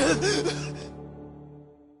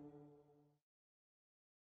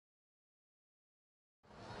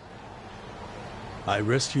 I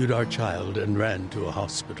rescued our child and ran to a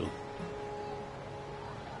hospital.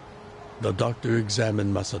 The doctor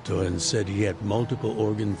examined Masato and said he had multiple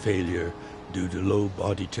organ failure due to low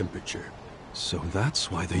body temperature. So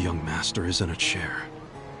that's why the young master is in a chair.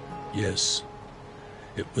 Yes.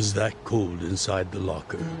 It was that cold inside the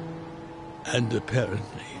locker. And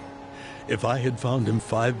apparently, if I had found him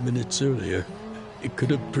 5 minutes earlier, it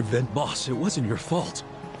could have prevented... Boss, it wasn't your fault.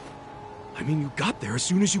 I mean, you got there as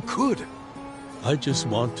soon as you could. I just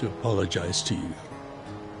want to apologize to you.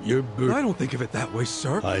 Your birth... I don't think of it that way,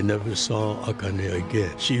 sir. I never saw Akane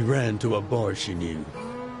again. She ran to a bar she knew.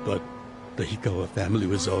 But the Hikawa family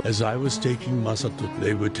was all... As I was taking Masato,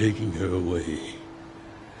 they were taking her away.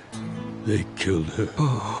 They killed her.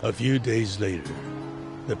 A few days later,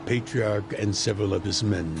 the patriarch and several of his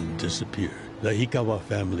men disappeared. The Hikawa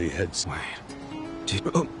family had... Wait.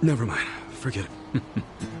 Oh, never mind. Forget it.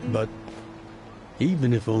 But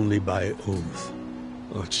even if only by oath.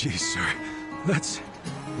 Oh, jeez, sir. That's...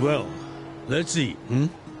 Well, let's eat, hmm?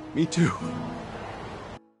 Me too.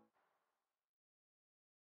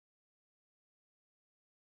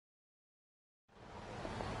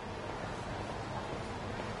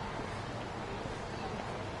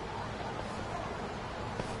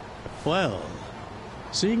 Well,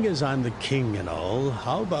 seeing as I'm the king and all,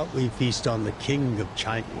 how about we feast on the king of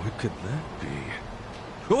China? What could that be?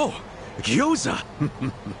 Oh! Gyoza!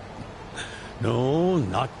 No,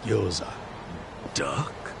 not gyoza.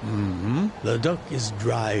 Duck? Mm-hmm. The duck is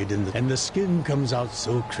dried and the skin comes out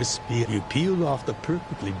so crispy. You peel off the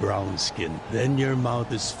perfectly brown skin. Then your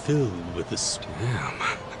mouth is filled with the...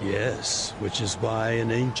 Damn. Yes, which is why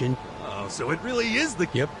an ancient... Oh, so it really is the...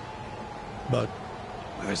 Yep. But...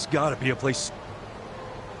 There's gotta be a place...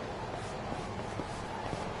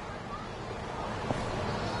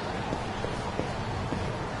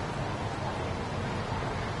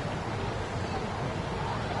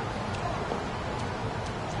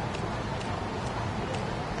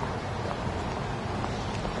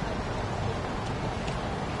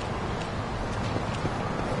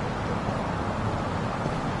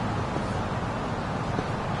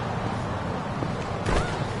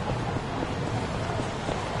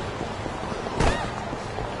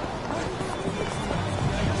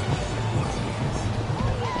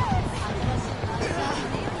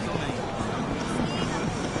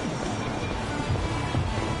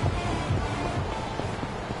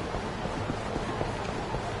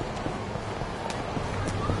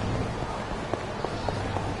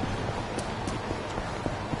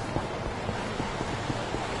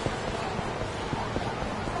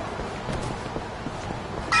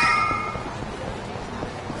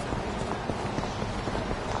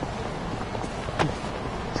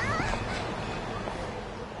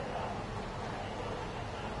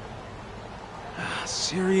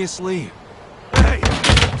 Seriously? Hey!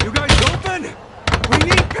 You guys open? We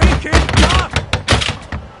need pancake duck!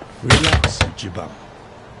 Relax, Ichiban.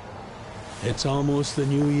 It's almost the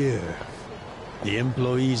new year. The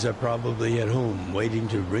employees are probably at home waiting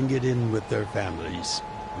to ring it in with their families.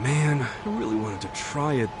 Man, I really wanted to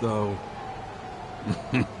try it, though.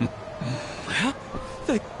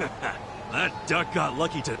 That duck got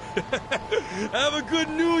lucky to... Have a good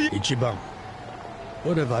New Year! Ichiban,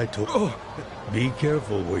 what have I told you? Be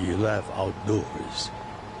careful where you laugh outdoors.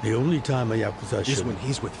 The only time a Yakuza is when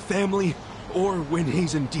he's with family, or when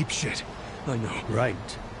he's in deep shit. I know.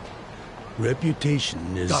 Right.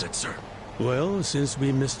 Reputation is... Got it, sir. Well, since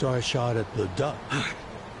we missed our shot at the duck...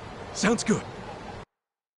 Sounds good.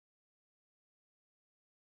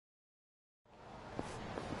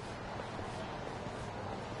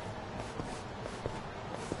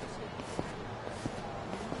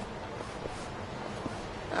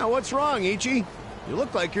 Now, what's wrong, Ichi? You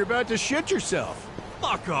look like you're about to shit yourself.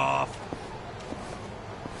 Fuck off!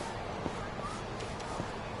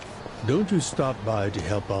 Don't you stop by to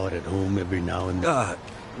help out at home every now and then?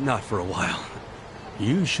 Not for a while.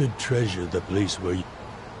 You should treasure the place where you...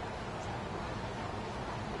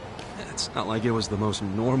 It's not like it was the most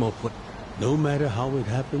normal place. No matter how it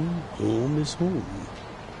happened, home is home.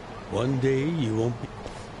 One day you won't be...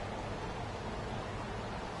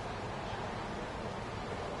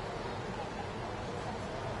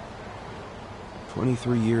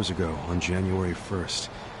 23 years ago, on January 1st,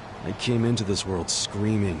 I came into this world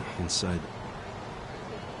screaming inside.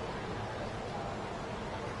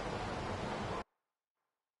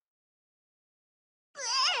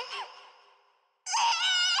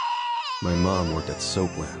 My mom worked at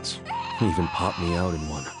Soaplands. Even popped me out in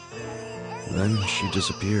one. Then she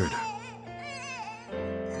disappeared.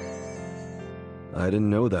 I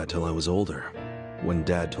didn't know that till I was older, when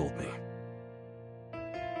Dad told me.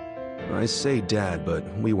 I say Dad, but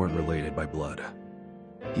we weren't related by blood.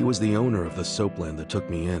 He was the owner of the soapland that took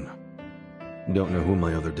me in. Don't know who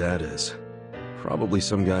my other dad is. Probably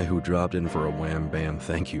some guy who dropped in for a wham-bam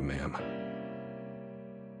thank you, ma'am.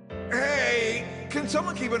 Hey! Can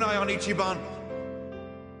someone keep an eye on Ichiban?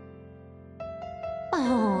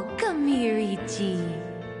 Oh, come here, Ichi.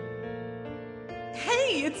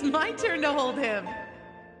 Hey, it's my turn to hold him.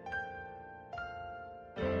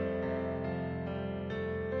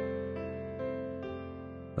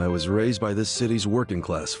 I was raised by this city's working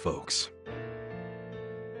class folks.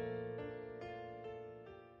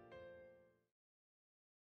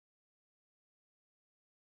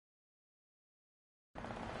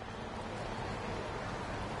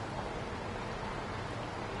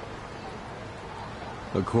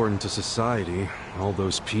 According to society, all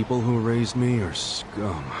those people who raised me are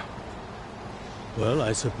scum. Well,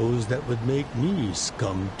 I suppose that would make me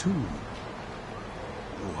scum too.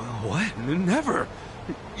 What? Never!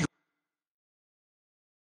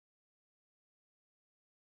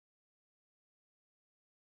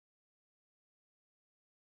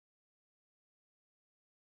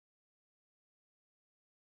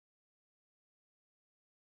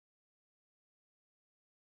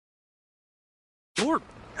 You're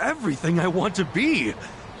everything I want to be!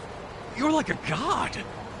 You're like a god!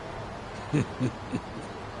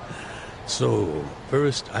 So,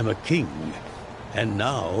 first I'm a king, and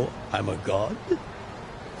now I'm a god?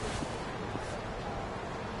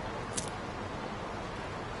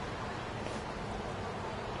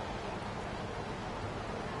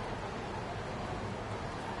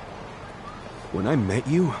 When I met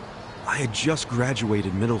you, I had just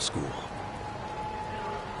graduated middle school.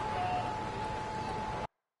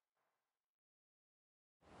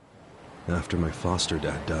 After my foster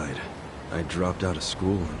dad died, I dropped out of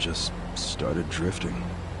school and just started drifting.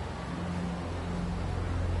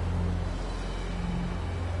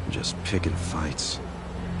 Just picking fights,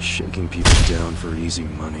 shaking people down for easy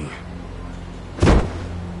money.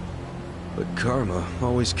 But karma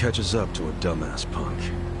always catches up to a dumbass punk.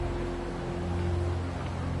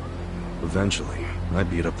 Eventually, I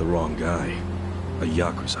beat up the wrong guy, a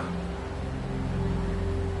Yakuza.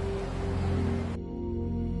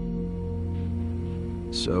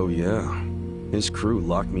 So yeah, his crew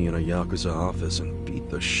locked me in a Yakuza office and beat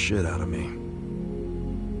the shit out of me.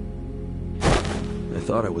 I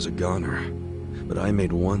thought I was a goner, but I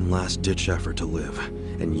made one last-ditch effort to live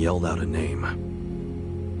and yelled out a name.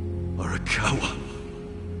 Arakawa.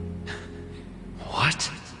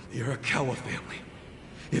 What? The Arakawa family.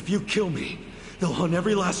 If you kill me, they'll hunt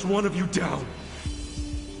every last one of you down.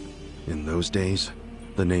 In those days,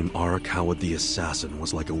 the name Arakawa the Assassin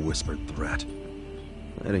was like a whispered threat.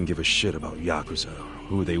 I didn't give a shit about Yakuza or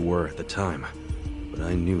who they were at the time, but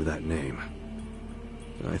I knew that name.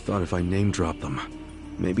 I thought if I name-dropped them,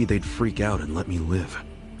 maybe they'd freak out and let me live.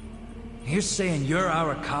 You're saying you're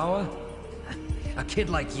Arakawa? A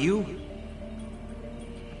kid like you?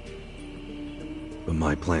 But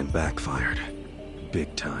my plan backfired.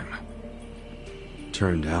 Big time.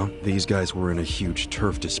 Turned out, these guys were in a huge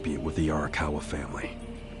turf dispute with the Arakawa family.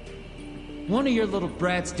 One of your little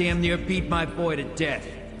brats damn near beat my boy to death.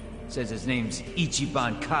 Says his name's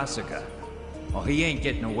Ichiban Kasuga. Oh, he ain't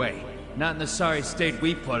getting away. Not in the sorry state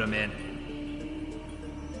we put him in.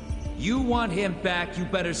 You want him back, you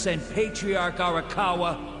better send Patriarch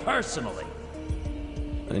Arakawa personally.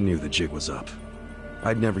 I knew the jig was up.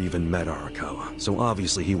 I'd never even met Arakawa, so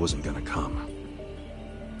obviously he wasn't gonna come.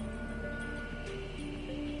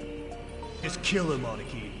 Just kill him,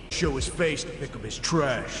 Aniki. Show his face to pick up his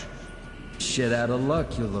trash. Shit out of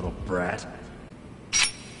luck, you little brat.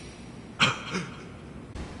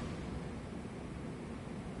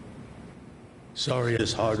 Sorry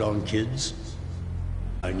it's hard on kids?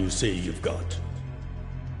 And you say you've got.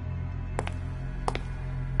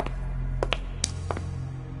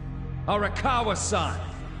 Arakawa-san!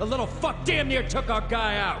 The little fuck damn near took our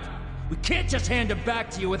guy out! We can't just hand him back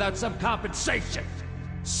to you without some compensation!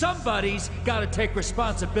 Somebody's gotta take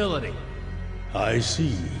responsibility! I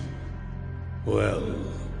see. Well,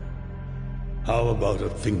 how about a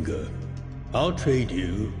finger? I'll trade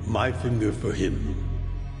you my finger for him.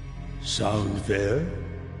 Sound fair?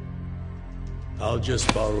 I'll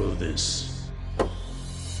just borrow this.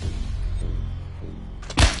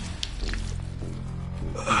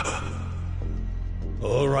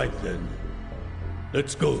 All right then.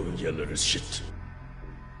 Let's go, you little shit.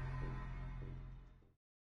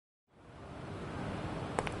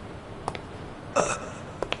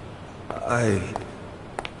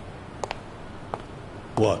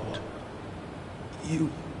 What? You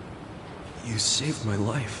saved my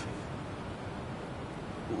life.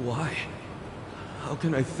 Why? How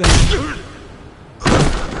can I thank...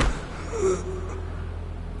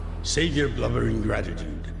 Save your blubbering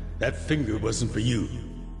gratitude. That finger wasn't for you.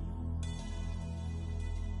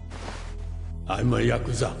 I'm a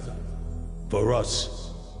Yakuza. For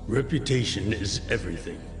us, reputation is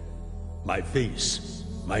everything. My face,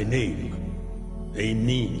 my name, they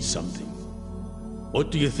mean something.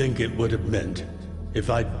 What do you think it would have meant if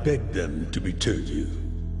I'd begged them to return you?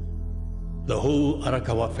 The whole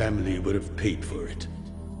Arakawa family would have paid for it.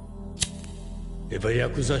 If a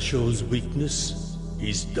Yakuza shows weakness,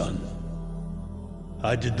 he's done.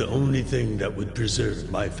 I did the only thing that would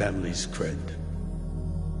preserve my family's cred.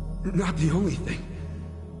 Not the only thing.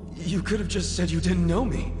 You could have just said you didn't know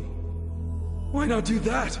me. Why not do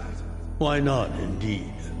that? Why not,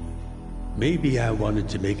 indeed? Maybe I wanted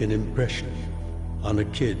to make an impression on a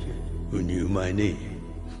kid who knew my name.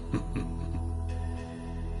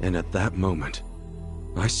 And at that moment,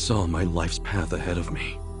 I saw my life's path ahead of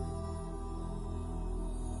me.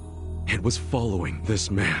 It was following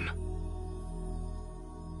this man.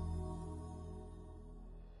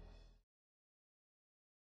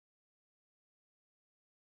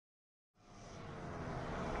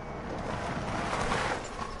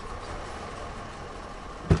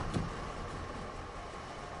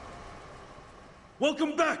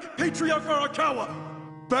 Welcome back, Patriarch Arakawa!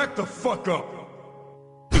 Back the fuck up!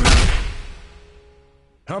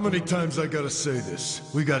 How many times I gotta say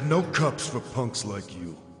this? We got no cups for punks like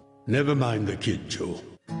you. Never mind the kid, Joe.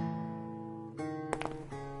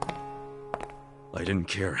 I didn't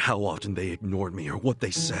care how often they ignored me or what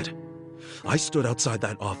they said. I stood outside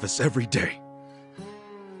that office every day.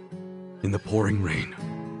 In the pouring rain.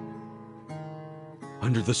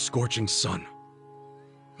 Under the scorching sun.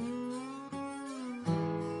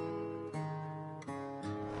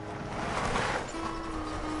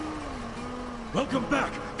 Welcome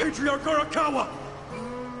back, Patriarch Arakawa!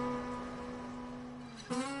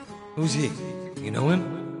 Who's he? You know him?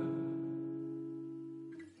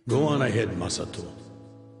 Go on ahead, Masato.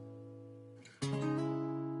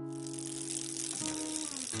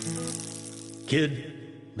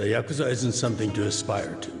 Kid, the Yakuza isn't something to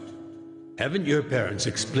aspire to. Haven't your parents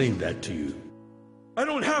explained that to you? I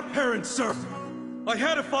don't have parents, sir! I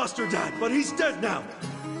had a foster dad, but he's dead now!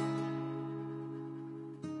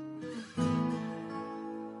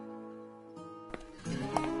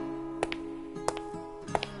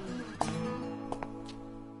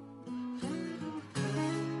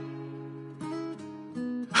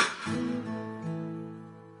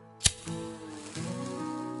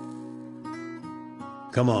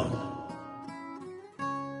 Come on.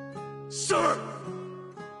 Sir!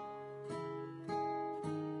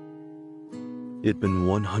 It'd been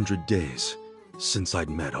 100 days since I'd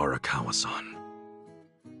met Arakawa-san.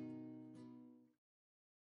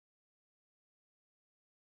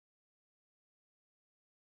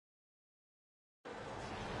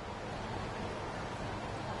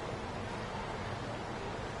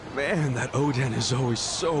 Man, that Oden is always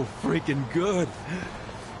so freaking good.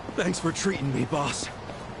 Thanks for treating me, boss.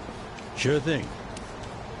 Sure thing.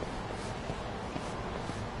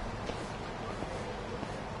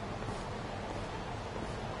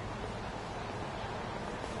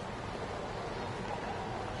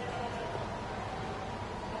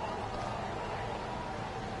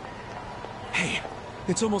 Hey,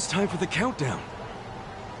 it's almost time for the countdown.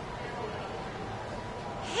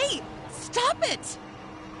 Hey, stop it!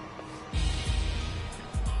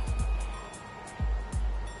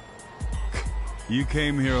 You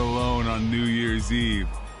came here alone on New Year's Eve.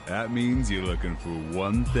 That means you're looking for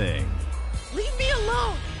one thing. Leave me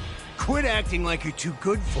alone! Quit acting like you're too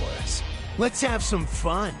good for us. Let's have some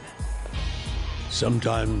fun.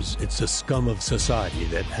 Sometimes it's the scum of society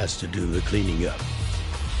that has to do the cleaning up.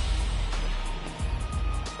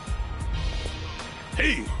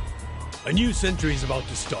 Hey! A new century's about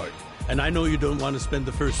to start, and I know you don't want to spend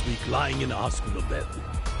the first week lying in a hospital bed.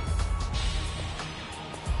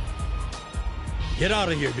 Get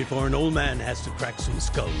out of here before an old man has to crack some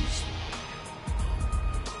skulls.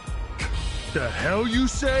 The hell you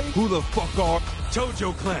say? Who the fuck are...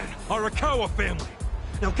 Tojo clan, Arakawa family.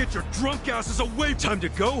 Now get your drunk asses away. Time to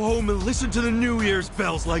go home and listen to the New Year's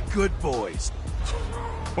bells like good boys.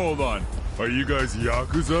 Hold on. Are you guys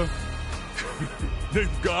Yakuza?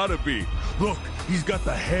 They've gotta be. Look, he's got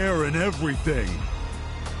the hair and everything.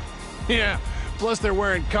 Yeah, plus they're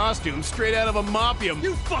wearing costumes straight out of a mafia.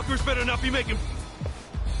 You fuckers better not be making...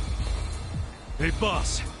 Hey,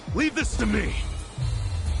 boss, leave this to me.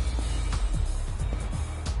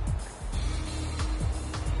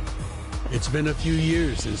 It's been a few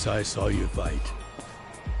years since I saw you fight.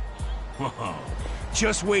 Whoa.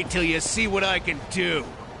 Just wait till you see what I can do.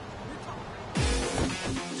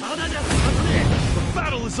 The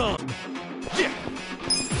battle is on! Yeah!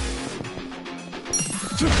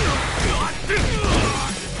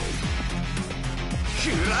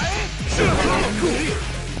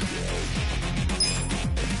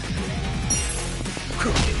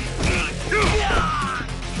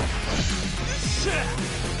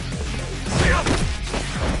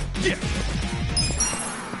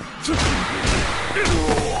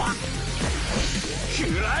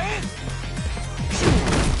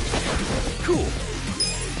 Cool.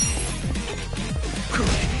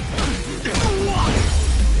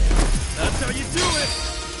 That's how you do it!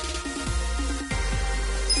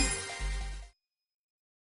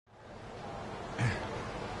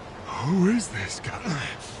 Who is this guy?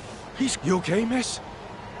 You okay, miss?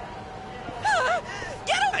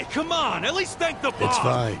 Get him! Hey, come on! At least thank the boss! It's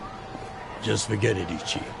fine. Just forget it,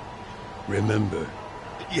 Ichi. Remember.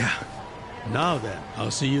 Yeah. Now then,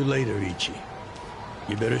 I'll see you later, Ichi.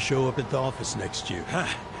 You better show up at the office next year.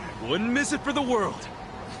 Wouldn't miss it for the world.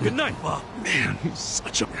 Good night, Bob. Man, he's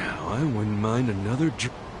such a... Now, I wouldn't mind another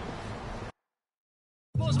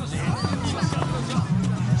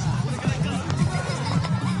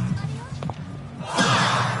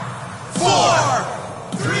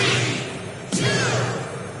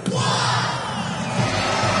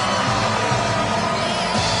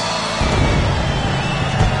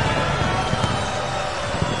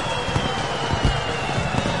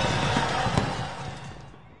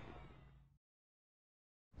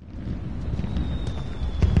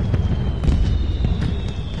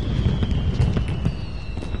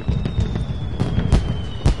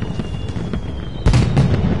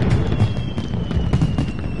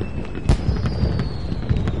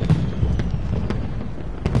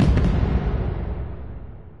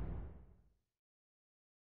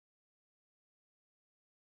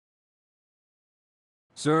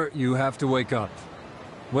Sir, you have to wake up.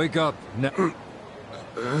 Wake up now.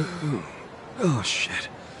 Oh, shit.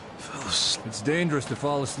 Fell asleep. It's dangerous to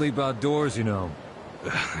fall asleep outdoors, you know.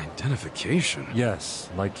 Identification? Yes,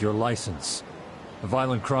 like your license. A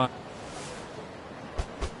violent crime.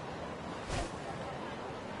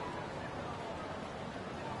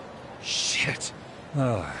 Shit.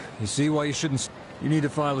 You see why you shouldn't... You need to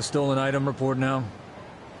file a stolen item report now?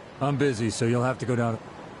 I'm busy, so you'll have to go down...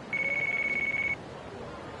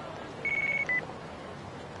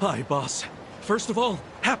 Hi, boss. First of all,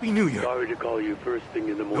 Happy New Year. Sorry to call you first thing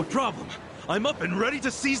in the morning. No problem. I'm up and ready to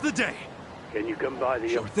seize the day. Can you come by the...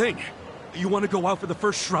 Sure thing. You want to go out for the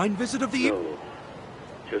first shrine visit of the year? No.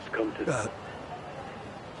 Just come to...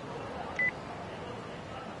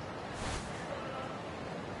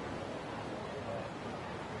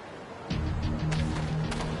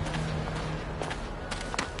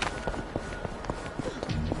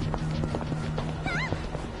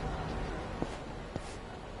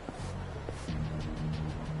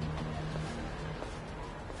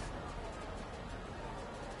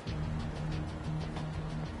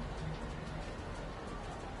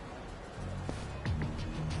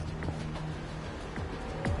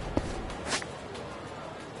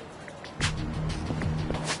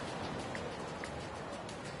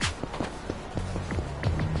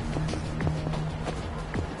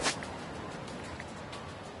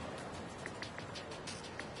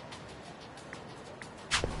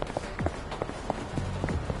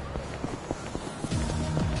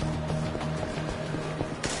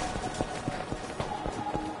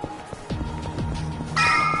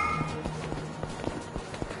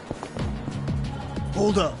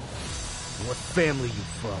 Hold up. What family you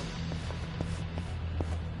from?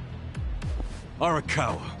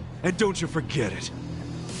 Arakawa. And don't you forget it.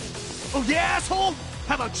 Oh yeah, asshole?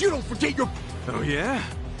 How about you don't forget your... Oh yeah?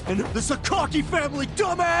 And the Sakaki family,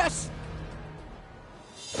 dumbass!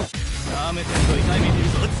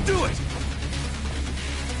 Let's do it!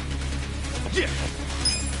 Yeah!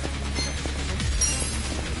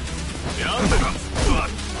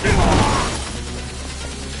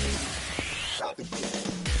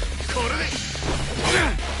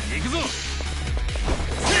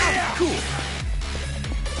 Cool.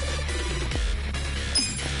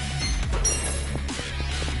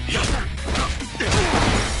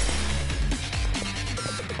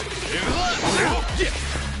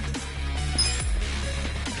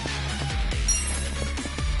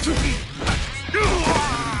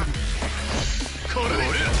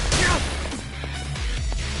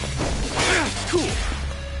 Cool.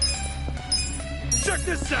 Check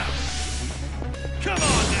this out. Come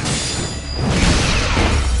on now.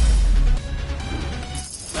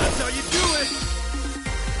 That's how you do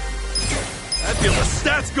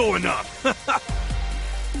that's going up!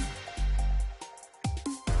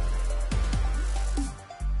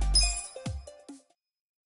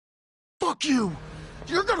 Fuck you!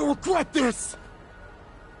 You're gonna regret this!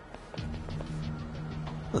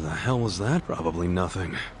 What the hell was that? Probably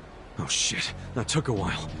nothing. Oh shit, that took a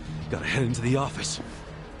while. Gotta head into the office.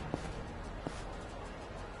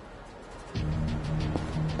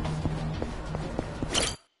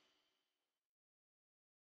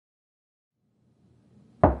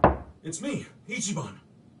 It's me, Ichiban.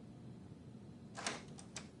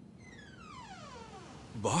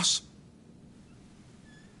 Boss?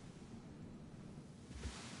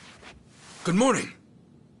 Good morning.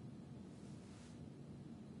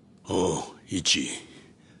 Oh, Ichi.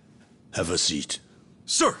 Have a seat.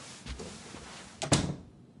 Sir!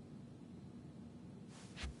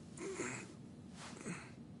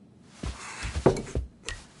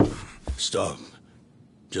 Stop.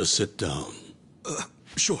 Just sit down.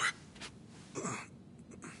 Sure.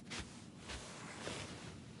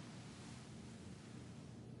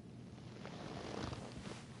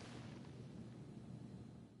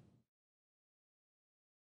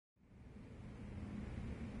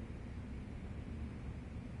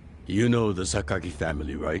 You know the Sakaki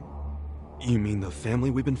family, right? You mean the family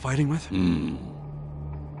we've been fighting with?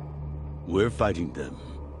 We're fighting them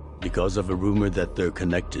because of a rumor that they're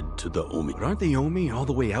connected to the Omi. But aren't the Omi all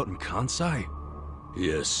the way out in Kansai?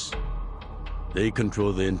 Yes. They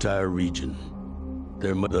control the entire region.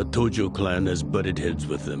 The Tojo clan has butted heads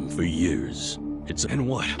with them for years. And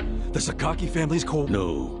what? The Sakaki family's cold?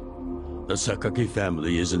 No. The Sakaki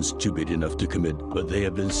family isn't stupid enough to commit, but they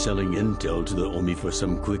have been selling intel to the Omi for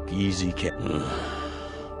some quick, easy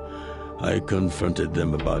I confronted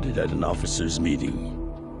them about it at an officers'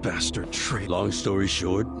 meeting. Bastard traitor. Long story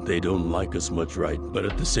short, they don't like us much, right? But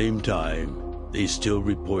at the same time, they still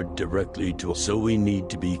report directly to us, so we need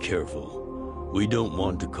to be careful. We don't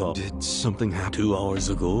want to call. Did something happen? 2 hours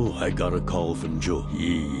ago, I got a call from Joe.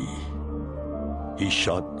 He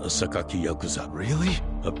shot a Sakaki Yakuza. Really?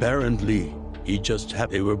 Apparently, he just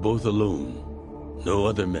happened. They were both alone. No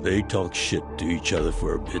other men. They talked shit to each other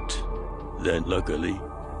for a bit. Then, luckily,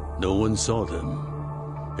 no one saw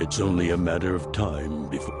them. It's only a matter of time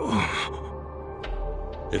before...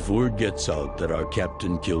 If word gets out that our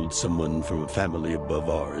captain killed someone from a family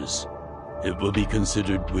above ours, it will be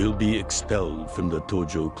considered we'll be expelled from the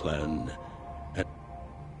Tojo clan.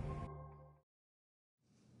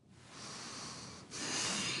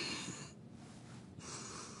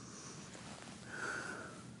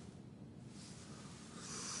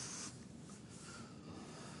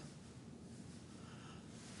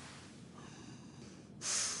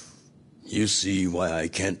 You see why I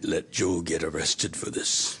can't let Joe get arrested for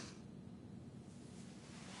this.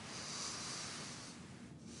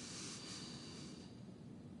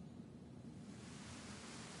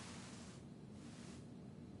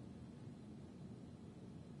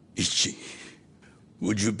 Ichi,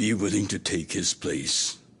 would you be willing to take his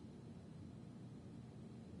place?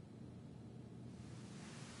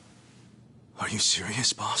 Are you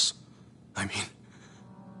serious, boss? I mean...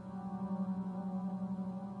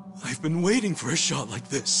 I've been waiting for a shot like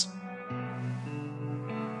this.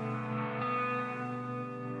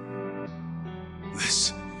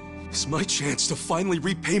 This is my chance to finally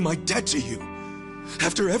repay my debt to you.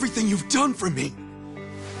 After everything you've done for me.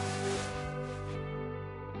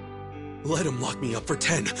 Let him lock me up for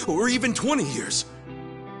 10 or even 20 years.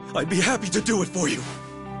 I'd be happy to do it for you.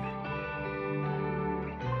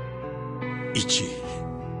 Ichi.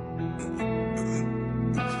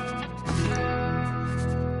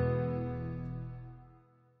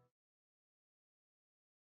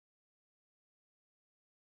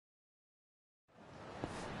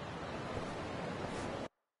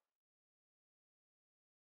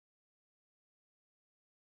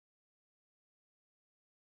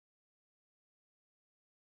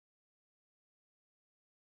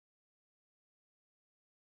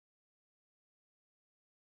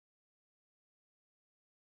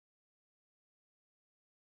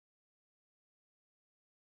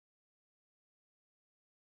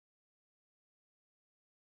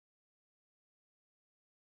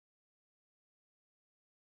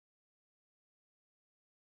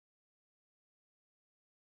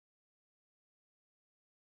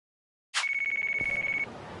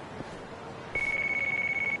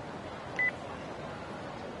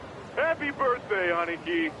 Happy birthday,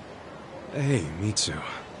 Aniki! Hey, Mitsu.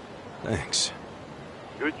 Thanks.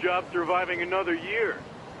 Good job surviving another year.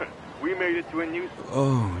 We made it to a new...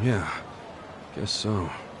 Oh, yeah. Guess so.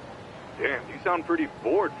 Damn, you sound pretty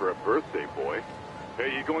bored for a birthday boy.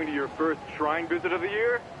 Hey, you going to your first shrine visit of the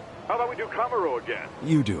year? How about we do Kamuro again?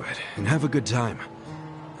 You do it, and have a good time.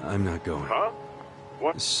 I'm not going. Huh?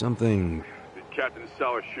 What? Something... Did Captain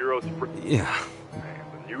Sawashiro's... Yeah.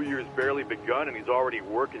 The New Year's barely begun and he's already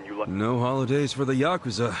working you like... No holidays for the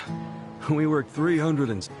Yakuza. We work 300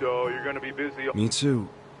 and... So you're gonna be busy... Me too.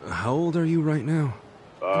 How old are you right now?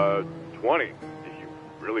 20. If you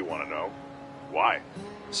really want to know. Why?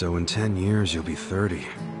 So in 10 years, you'll be 30.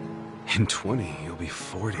 In 20, you'll be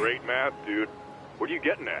 40. Great math, dude. What are you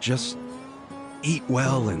getting at? Just eat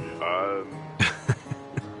well and...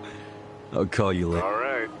 I'll call you later. All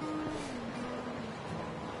right.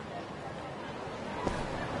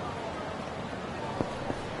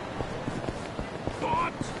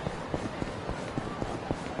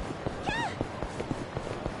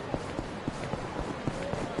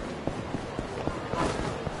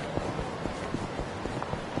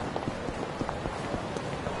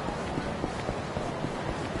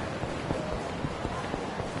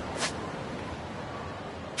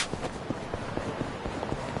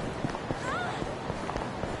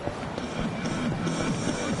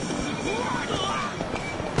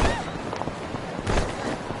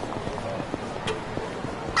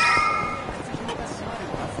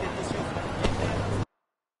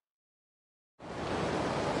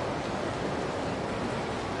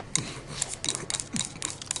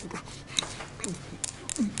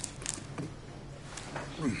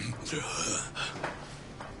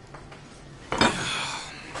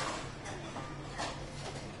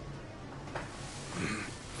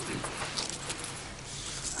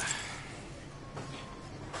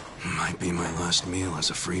 Might be my last meal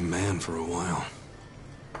as a free man for a while.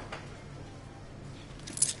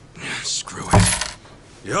 Screw it.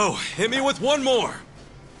 Yo, hit me with one more!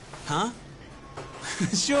 Huh?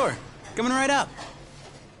 Sure. Coming right up.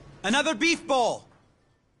 Another beef bowl!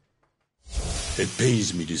 It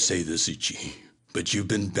pains me to say this, Ichi, but you've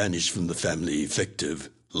been banished from the family effective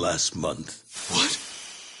last month. What?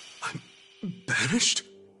 I'm banished?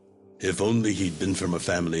 If only he'd been from a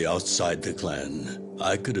family outside the clan,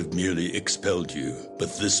 I could have merely expelled you.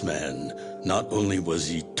 But this man, not only was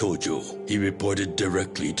he Tojo, he reported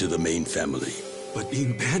directly to the main family. But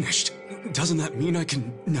being banished, doesn't that mean I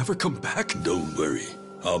can never come back? Don't worry.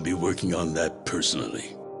 I'll be working on that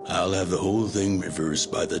personally. I'll have the whole thing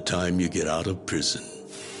reversed by the time you get out of prison.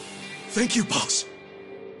 Thank you, boss.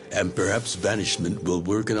 And perhaps banishment will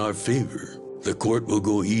work in our favor. The court will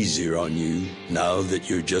go easier on you now that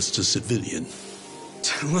you're just a civilian.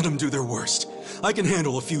 Let them do their worst. I can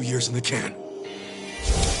handle a few years in the can.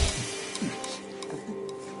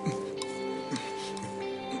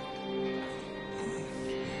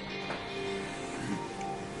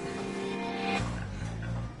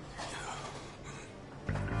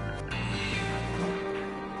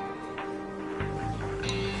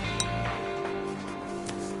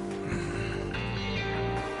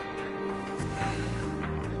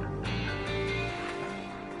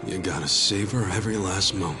 You gotta savor every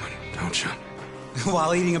last moment, don't you?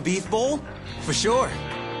 While eating a beef bowl? For sure.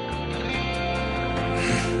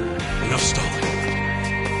 Enough stalling.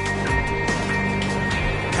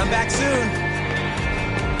 Come back soon.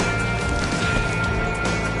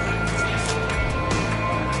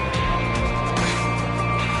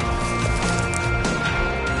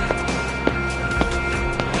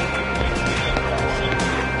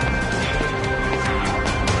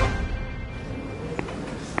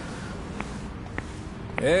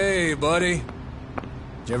 Hey, buddy.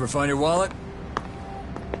 Did you ever find your wallet?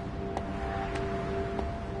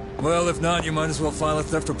 Well, if not, you might as well file a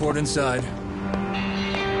theft report inside.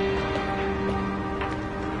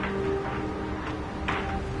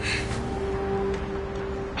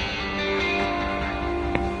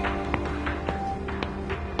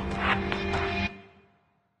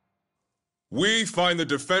 We find the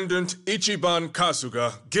defendant, Ichiban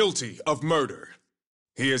Kasuga, guilty of murder.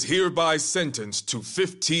 He is hereby sentenced to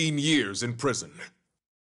 15 years in prison.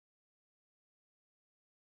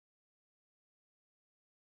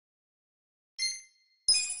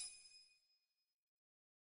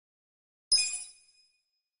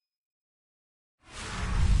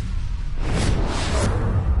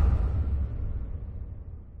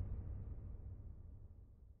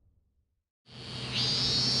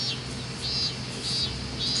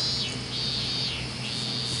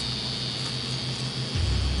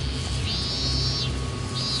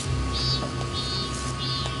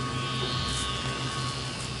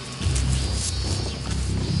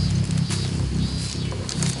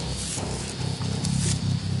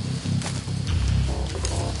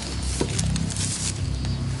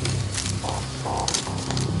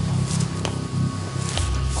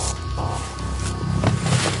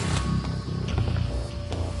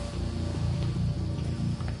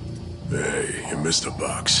 Mr.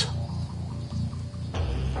 Box.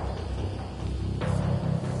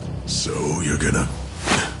 So, you're gonna...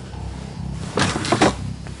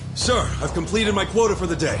 Sir, I've completed my quota for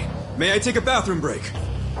the day. May I take a bathroom break?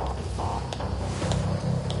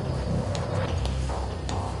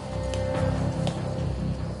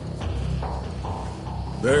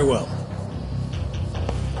 Very well.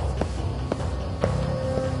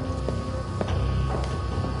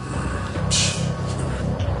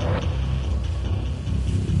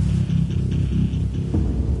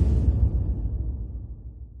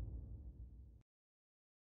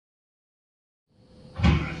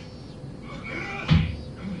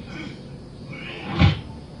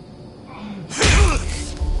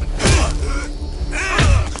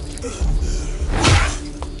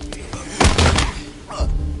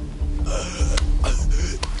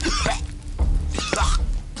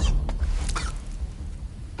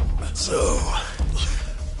 So,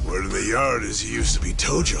 word in the yard is you used to be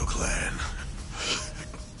Tojo Clan.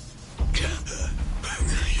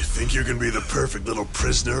 You think you can be the perfect little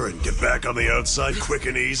prisoner and get back on the outside quick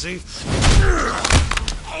and easy?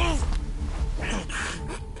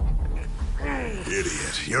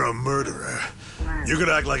 Idiot, you're a murderer. You could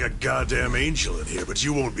act like a goddamn angel in here, but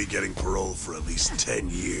you won't be getting parole for at least 10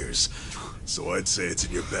 years. So I'd say it's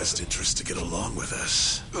in your best interest to get along with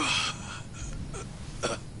us.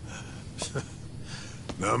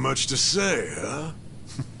 Not much to say, huh?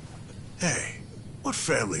 Hey, what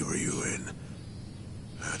family were you in?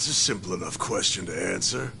 That's a simple enough question to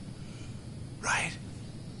answer. Right?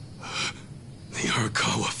 The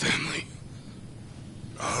Arakawa family.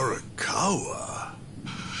 Arakawa?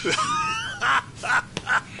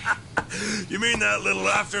 You mean that little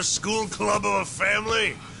after-school club of a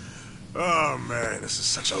family? Oh man, this is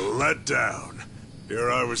such a letdown.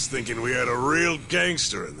 Here I was thinking we had a real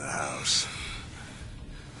gangster in the house.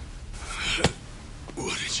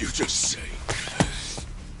 What did you just say?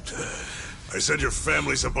 I said your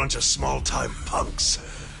family's a bunch of small-time punks.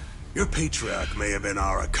 Your patriarch may have been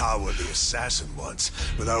Arakawa the assassin once,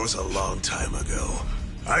 but that was a long time ago.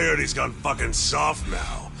 I heard he's gone fucking soft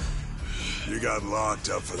now. You got locked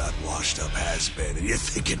up for that washed-up has-been, and you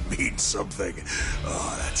think it means something.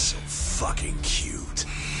 Oh, that's so fucking cute.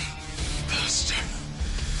 Bastard.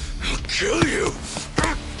 I'll kill you!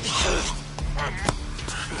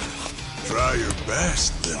 Try your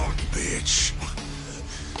best, little bitch.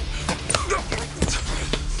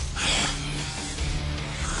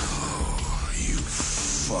 Oh, you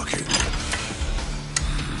fucking...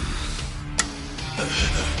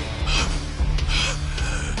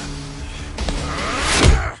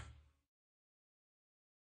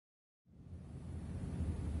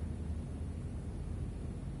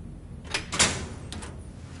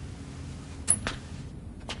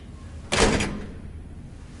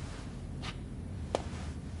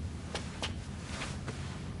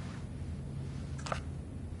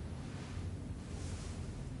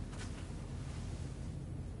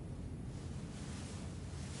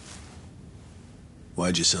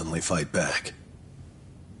 Why'd you suddenly fight back?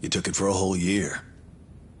 You took it for a whole year.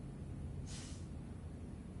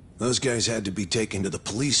 Those guys had to be taken to the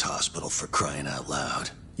police hospital for crying out loud.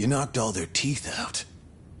 You knocked all their teeth out.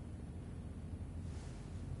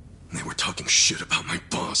 They were talking shit about my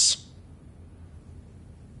boss.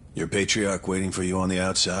 Your patriarch waiting for you on the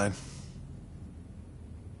outside?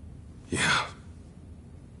 Yeah.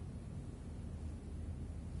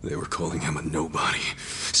 They were calling him a nobody,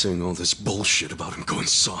 saying all this bullshit about him going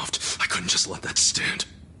soft. I couldn't just let that stand.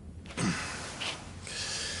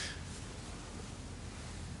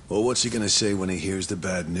 Well, what's he gonna say when he hears the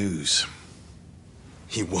bad news?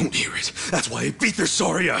 He won't hear it. That's why he beat their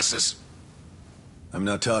sorry asses. I'm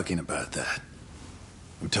not talking about that.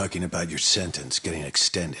 I'm talking about your sentence getting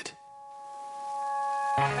extended.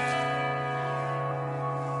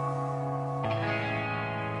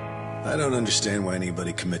 I don't understand why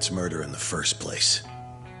anybody commits murder in the first place.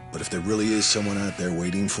 But if there really is someone out there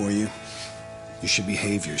waiting for you, you should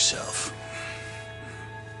behave yourself.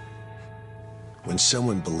 When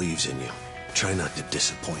someone believes in you, try not to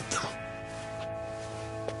disappoint them.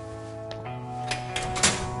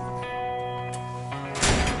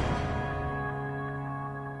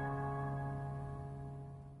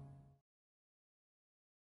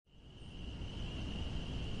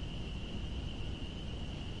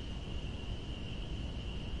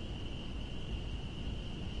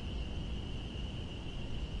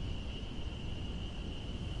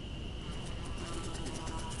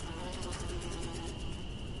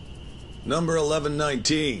 Number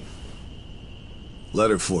 1119.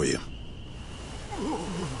 Letter for you.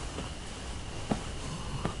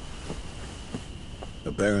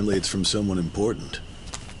 Apparently it's from someone important.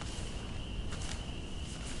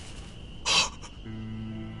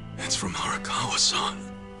 It's from Arakawa-san.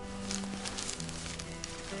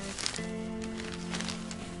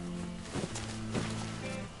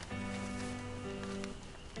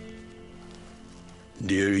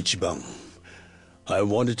 Dear Ichiban, I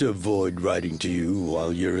wanted to avoid writing to you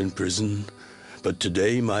while you're in prison, but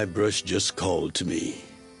today my brush just called to me.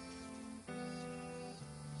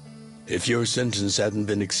 If your sentence hadn't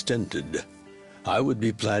been extended, I would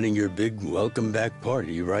be planning your big welcome back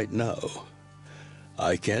party right now.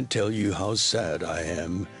 I can't tell you how sad I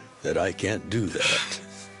am that I can't do that.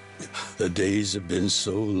 The days have been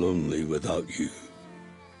so lonely without you.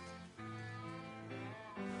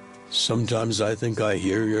 Sometimes I think I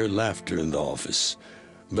hear your laughter in the office,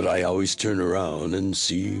 but I always turn around and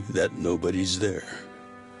see that nobody's there.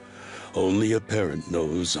 Only a parent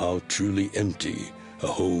knows how truly empty a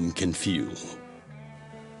home can feel.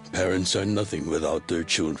 Parents are nothing without their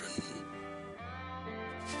children.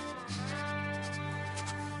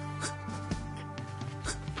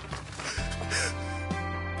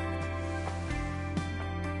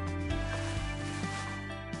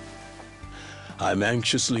 I'm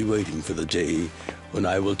anxiously waiting for the day when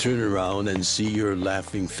I will turn around and see your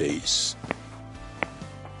laughing face.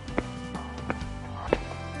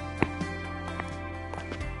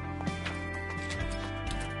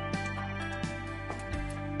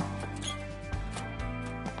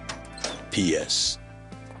 P.S.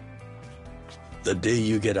 The day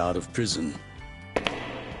you get out of prison,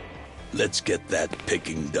 let's get that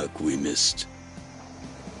Peking duck we missed.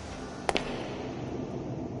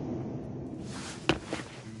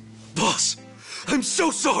 Boss, I'm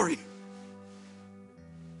so sorry!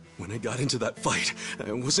 When I got into that fight,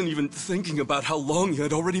 I wasn't even thinking about how long you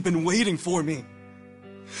had already been waiting for me.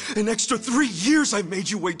 An extra 3 years I made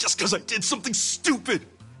you wait just because I did something stupid!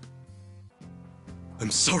 I'm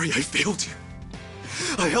sorry I failed you.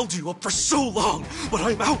 I held you up for so long, but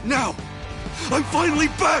I'm out now! I'm finally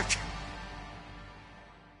back!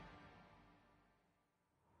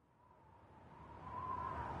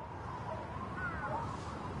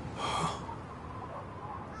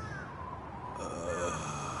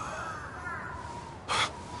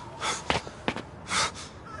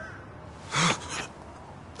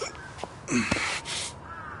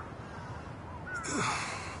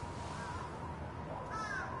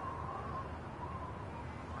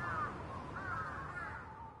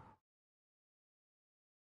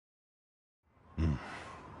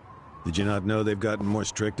 Did you not know they've gotten more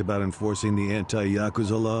strict about enforcing the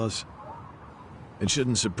anti-Yakuza laws? It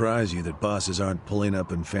shouldn't surprise you that bosses aren't pulling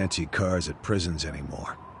up in fancy cars at prisons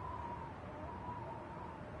anymore.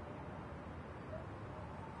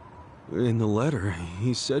 In the letter,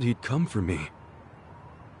 he said he'd come for me.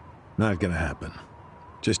 Not gonna happen.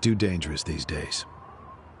 Just too dangerous these days.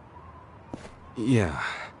 Yeah.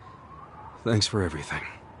 Thanks for everything.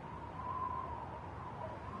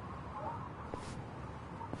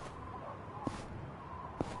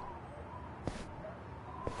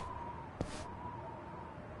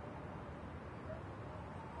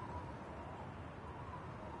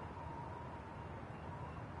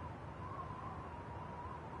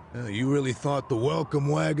 You really thought the welcome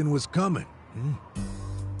wagon was coming, hmm?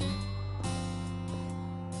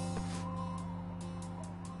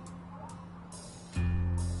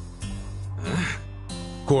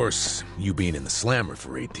 Of course, you being in the slammer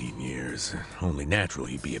for 18 years, only natural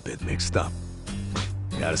you'd be a bit mixed up.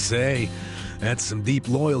 Gotta say, that's some deep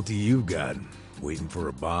loyalty you've got, waiting for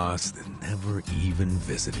a boss that never even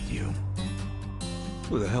visited you.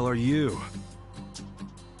 Who the hell are you?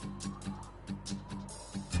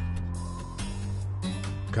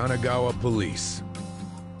 Kanagawa Police.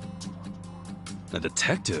 A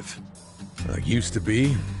detective? Used to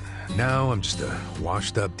be. Now I'm just a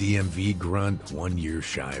washed-up DMV grunt 1 year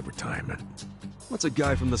shy of retirement. What's a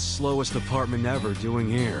guy from the slowest department ever doing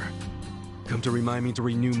here? Come to remind me to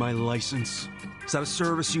renew my license? Is that a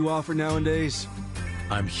service you offer nowadays?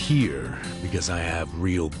 I'm here because I have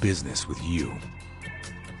real business with you.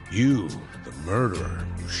 You, the murderer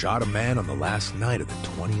who shot a man on the last night of the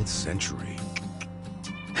 20th century.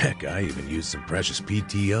 Heck, I even used some precious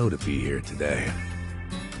PTO to be here today.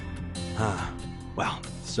 Huh. Well,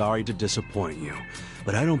 sorry to disappoint you,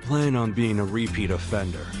 but I don't plan on being a repeat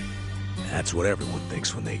offender. That's what everyone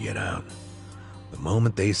thinks when they get out. The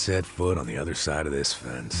moment they set foot on the other side of this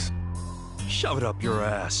fence. Shove it up your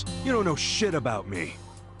ass. You don't know shit about me.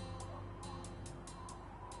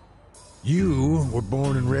 You were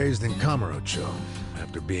born and raised in Kamurocho,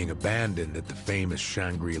 after being abandoned at the famous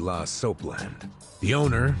Shangri-La soapland. The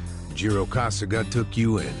owner, Jiro Kasuga, took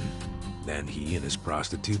you in. Then he and his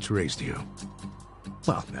prostitutes raised you.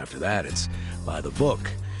 Well, after that, it's by the book.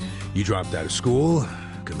 You dropped out of school,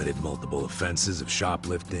 committed multiple offenses of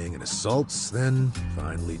shoplifting and assaults, then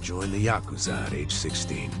finally joined the Yakuza at age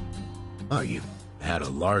 16. Oh, you had a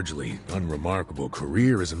largely unremarkable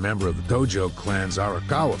career as a member of the Tojo clan's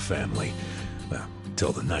Arakawa family. Well,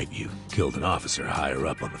 till the night you killed an officer higher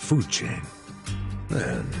up on the food chain.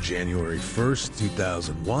 Then, January 1st,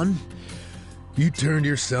 2001, you turned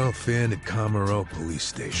yourself in at Kamaro Police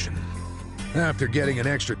Station. After getting an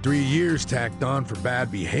extra 3 years tacked on for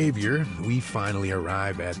bad behavior, we finally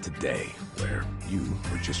arrive at today, where you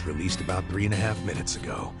were just released about 3.5 minutes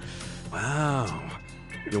ago. Wow.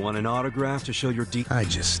 You want an autograph to show your I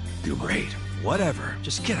just do my... Great. Whatever.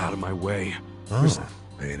 Just get out of my way. Oh,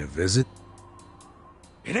 paying a visit?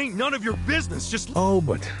 It ain't none of your business, just... Oh,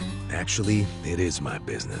 but actually, it is my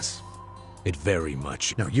business. It very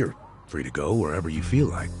much... Now, you're free to go wherever you feel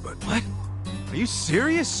like, but... What? Are you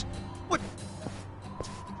serious? What?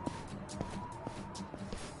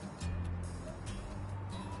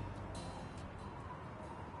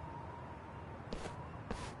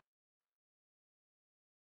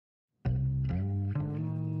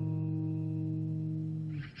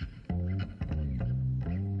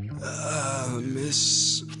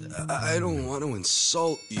 Miss... I don't want to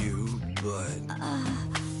insult you, but...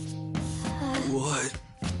 What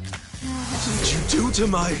did you do to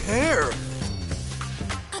my hair?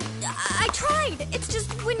 I tried. It's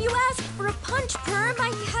just when you asked for a punch perm,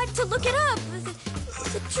 I had to look it up.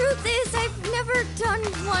 The truth is, I've never done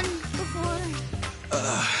one before.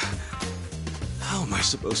 How am I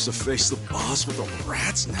supposed to face the boss with a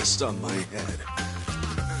rat's nest on my head?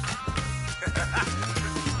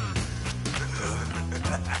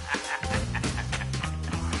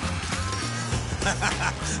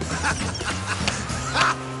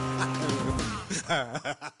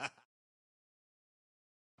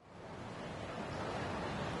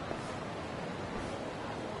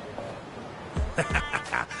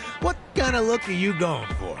 What kind of look are you going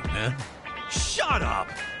for, huh? Shut up!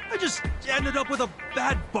 I just ended up with a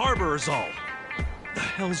bad barber is all. The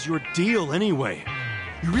hell's your deal anyway?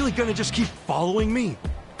 You really gonna just keep following me?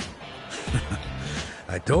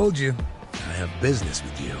 I told you, I have business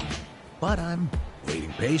with you. But I'm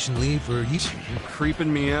waiting patiently for you. You're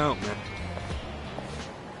creeping me out, man.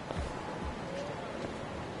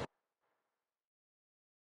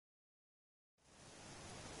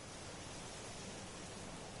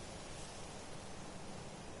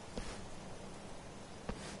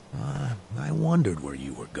 I wondered where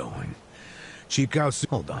you were going. Chikao...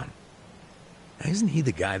 Hold on. Isn't he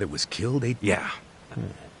the guy that was killed Yeah.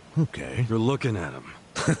 Okay. You're looking at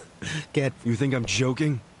him. Get... You think I'm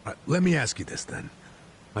joking? Let me ask you this, then.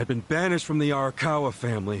 I've been banished from the Arakawa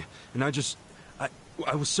family, and I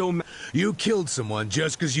was so mad. You killed someone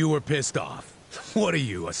just because you were pissed off. What are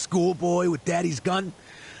you, a schoolboy with daddy's gun?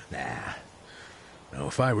 Nah. Now,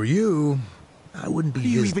 if I were you, I wouldn't be... Do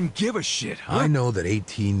you even give a shit, huh? I know that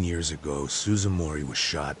 18 years ago, Suzumori was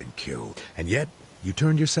shot and killed. And yet, you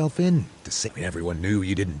turned yourself in to say... Everyone knew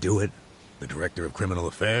you didn't do it. The director of criminal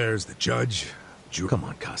affairs, the judge... Come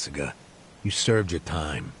on, Kasuga. You served your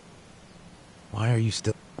time. Why are you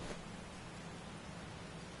still...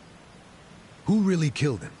 Who really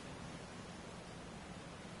killed him?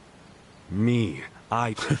 Me.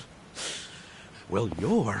 Well,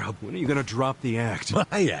 when are you gonna drop the act?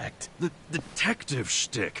 My act? The detective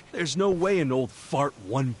shtick. There's no way an old fart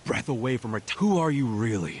one breath away from her. Who are you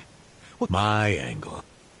really? What? My angle.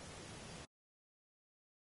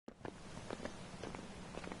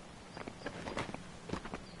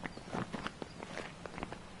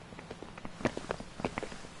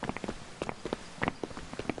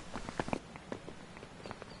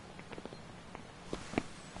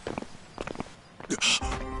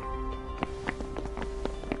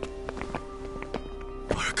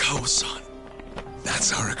 Arakawa-san.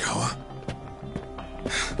 That's Arakawa.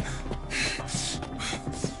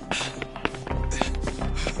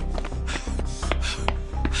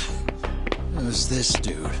 Who's this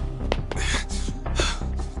dude?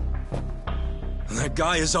 That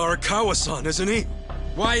guy is Arakawa-san, isn't he?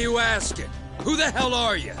 Why you asking? Who the hell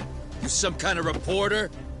are you? You some kind of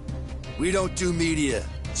reporter? We don't do media,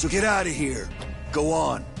 so get out of here. Go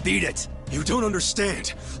on, beat it. You don't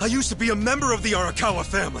understand. I used to be a member of the Arakawa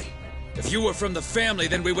family. If you were from the family,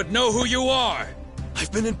 then we would know who you are.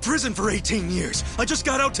 I've been in prison for 18 years. I just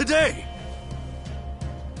got out today.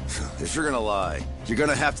 If you're gonna lie, you're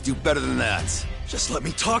gonna have to do better than that. Just let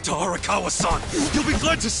me talk to Arakawa-san. You'll be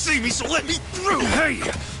glad to see me, so let me through. Hey!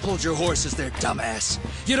 Hold your horses there, dumbass.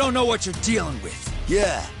 You don't know what you're dealing with.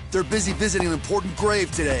 Yeah, They're busy visiting an important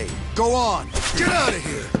grave today. Go on! Get out of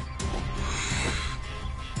here!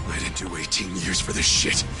 I didn't do 18 years for this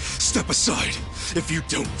shit. Step aside. If you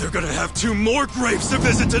don't, they're gonna have 2 more graves to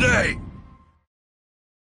visit today!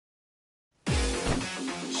 The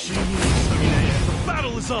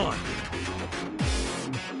battle is on!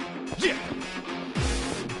 Yeah!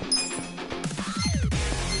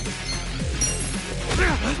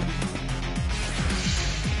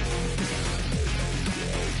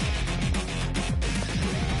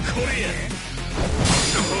 Korea!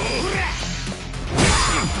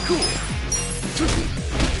 Cool!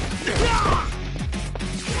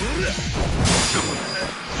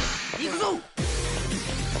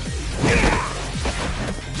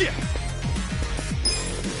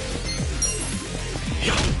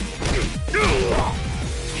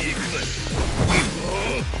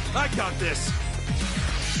 I got this!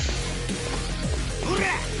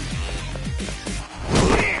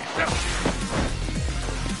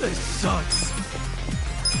 This sucks!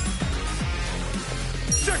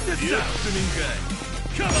 Check this out!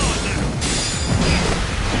 Come on now!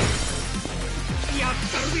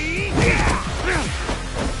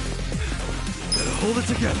 Gotta hold it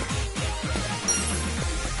together.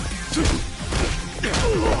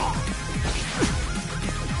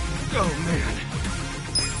 Oh, man.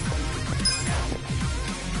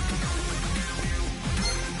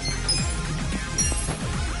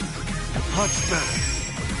 Much better.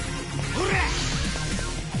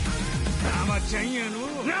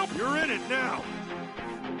 Now you're in it now.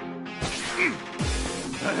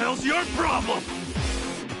 The hell's your problem?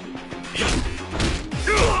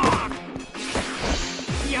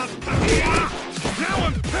 Now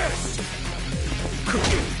I'm pissed.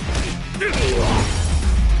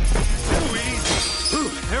 Ooh,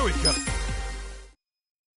 there we go.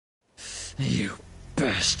 You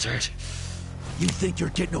bastard. You think you're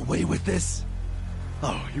getting away with this?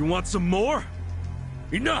 Oh, you want some more?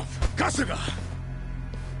 Enough! Kasuga!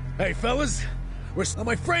 Hey, fellas.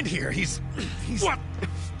 My friend here, he's... What?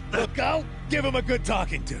 Look, I'll give him a good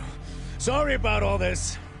talking to. Sorry about all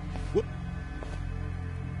this.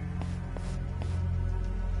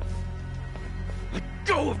 Let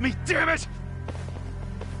go of me, damn it!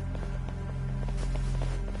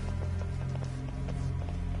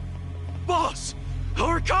 Boss!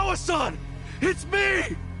 Horikawa-san! It's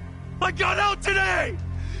me! I got out today!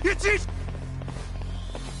 It's it!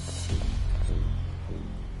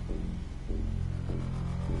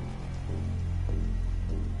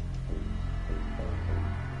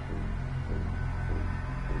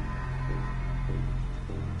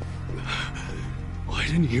 Why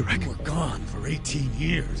didn't he You were gone for 18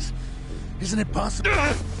 years. Isn't it possible?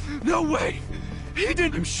 No way! He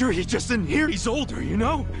didn't... I'm sure he just didn't hear. He's older, you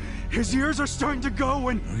know? His ears are starting to go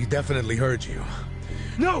and... He definitely heard you.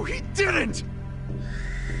 No, he didn't!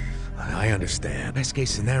 I understand. Best case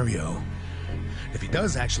scenario. If he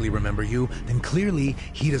does actually remember you, then clearly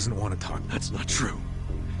he doesn't want to talk. That's not true.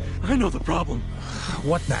 I know the problem.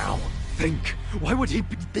 What now? Think. Why would he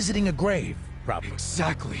be... Visiting a grave, probably.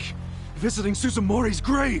 Exactly. Visiting Suzumori's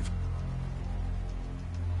grave.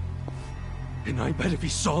 And I bet if he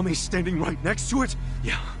saw me standing right next to it,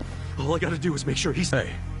 yeah, all I gotta do is make sure he's...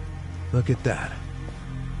 Hey, look at that.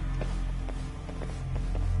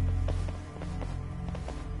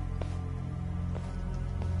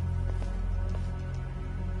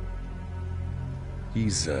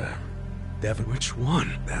 He's, definitely... Which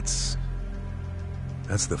one? That's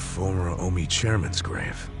the former Omi chairman's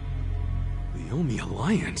grave. The Omi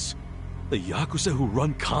Alliance? The Yakuza who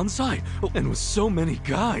run Kansai? And with so many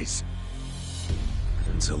guys?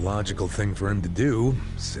 It's a logical thing for him to do,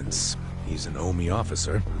 since he's an Omi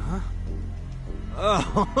officer. Huh?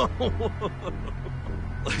 Oh.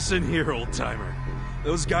 Listen here, old-timer.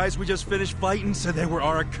 Those guys we just finished fighting said they were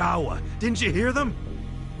Arakawa. Didn't you hear them?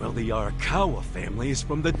 Well, the Arakawa family is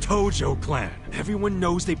from the Tojo clan. Everyone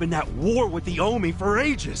knows they've been at war with the Omi for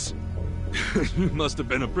ages. You must have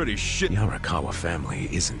been a pretty shit... The Arakawa family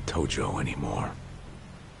isn't Tojo anymore.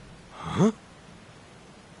 Huh?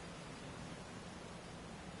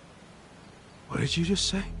 What did you just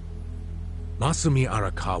say? Masumi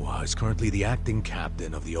Arakawa is currently the acting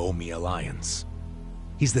captain of the Omi Alliance.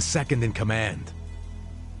 He's the second in command.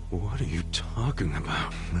 What are you talking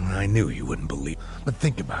about? I knew you wouldn't believe. But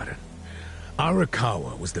think about it.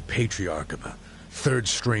 Arakawa was the patriarch of a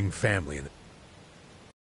third-string family in the...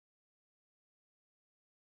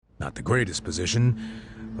 Not the greatest position,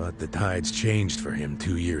 but the tides changed for him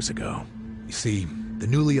 2 years ago. You see, the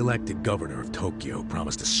newly elected governor of Tokyo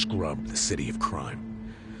promised to scrub the city of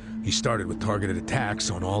crime. He started with targeted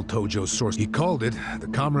attacks on all Tojo sources. He called it the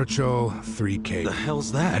Kamurocho 3K. The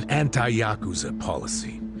hell's that? An anti-Yakuza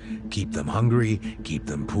policy. Keep them hungry, keep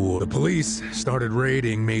them poor. The police started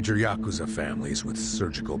raiding major Yakuza families with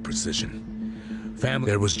surgical precision.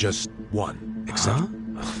 There was just one, except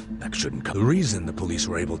that shouldn't come. The reason the police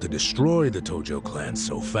were able to destroy the Tojo clan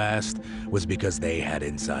so fast was because they had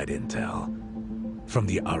inside intel from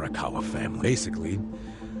the Arakawa family. Basically,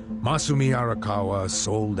 Masumi Arakawa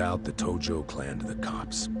sold out the Tojo clan to the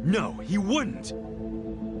cops. No, he wouldn't!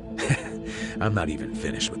 I'm not even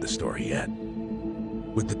finished with the story yet.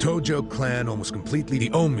 With the Tojo clan almost completely,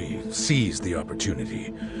 the Omi seized the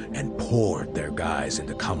opportunity and poured their guys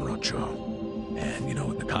into Kamurocho. And you know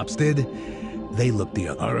what the cops did? They looked the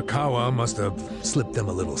other. Arakawa must have slipped them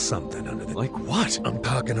a little something under the... Like what? I'm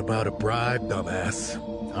talking about a bribe, dumbass.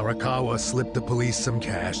 Arakawa slipped the police some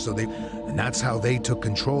cash, so they... And that's how they took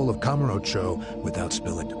control of Kamurocho without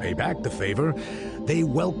spilling. To pay back the favor, they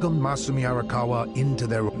welcomed Masumi Arakawa into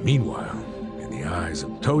their... Meanwhile, in the eyes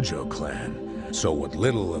of the Tojo clan, so what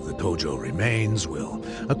little of the Tojo remains will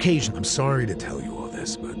occasionally... I'm sorry to tell you all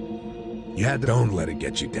this, but you had to... Don't let it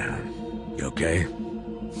get you down. You okay?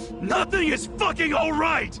 Nothing is fucking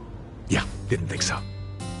alright! Yeah, didn't think so.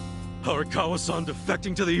 Arakawa-san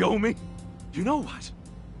defecting to the Omi? You know what?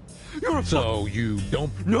 You're a So you don't...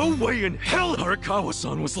 No way in hell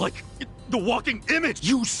Arakawa-san was like the walking image!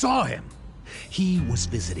 You saw him! He was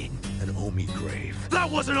visiting an Omi grave. That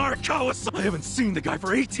wasn't Arakawa-san! I haven't seen the guy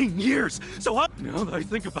for 18 years, so now that I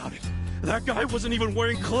think about it, that guy wasn't even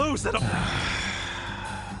wearing clothes that...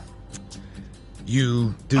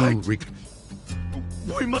 You do...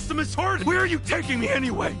 We must have misheard! Where are you taking me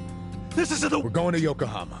anyway? This isn't the... We're going to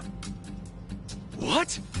Yokohama.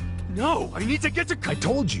 What? No, I need to get to... I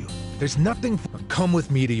told you, there's nothing... Come with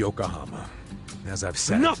me to Yokohama. As I've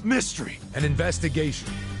said... Enough mystery! An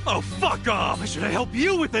investigation. Oh, fuck off! I should have helped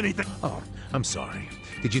you with anything! Oh, I'm sorry.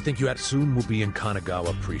 Did you think you had... Soon we'll be in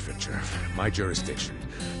Kanagawa Prefecture, my jurisdiction.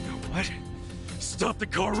 What? Stop the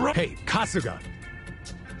car right... Hey, Kasuga!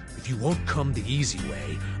 If you won't come the easy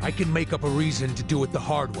way, I can make up a reason to do it the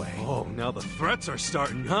hard way. Oh, now the threats are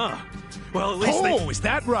starting, huh? Well, at least Oh, is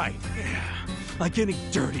that right? Yeah, like any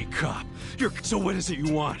dirty cop. So what is it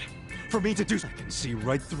you want? For me to do... I can see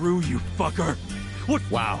right through you, fucker. What?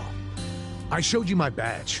 Wow. I showed you my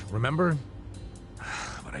badge, remember?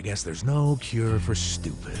 But I guess there's no cure for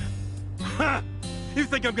stupid. Ha! You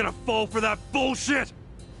think I'm gonna fall for that bullshit?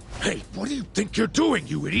 Hey, what do you think you're doing,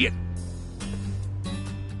 you idiot?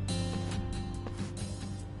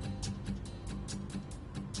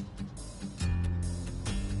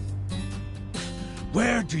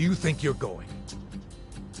 Where do you think you're going?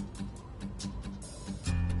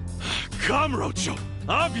 Kamurocho,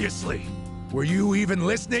 obviously! Were you even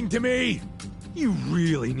listening to me? You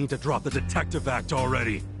really need to drop the detective act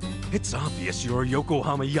already. It's obvious you're a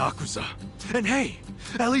Yokohama Yakuza. And hey,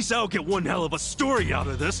 at least I'll get one hell of a story out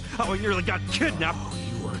of this, how I nearly got kidnapped.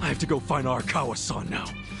 I have to go find Arakawa-san now.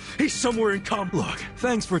 He's somewhere in Look,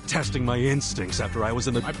 thanks for testing my instincts after I was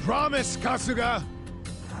in the... I promise, Kasuga!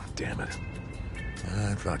 Oh, damn it.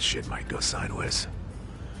 I thought shit might go sideways.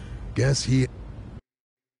 Guess he...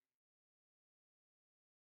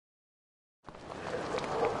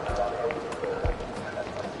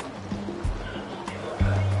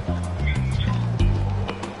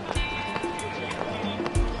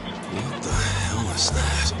 What the hell is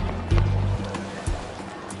that?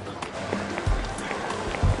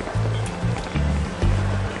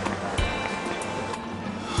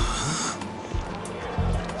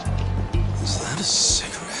 Is that a cigarette?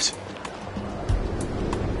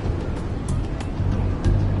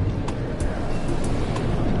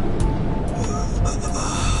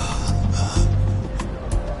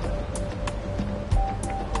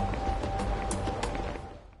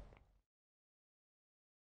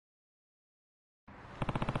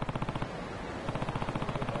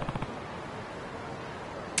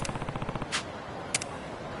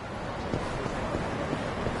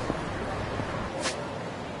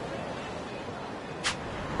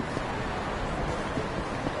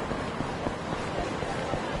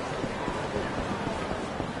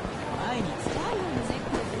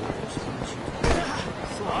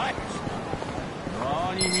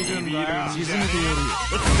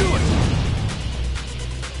 Let's do it!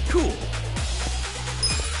 Cool.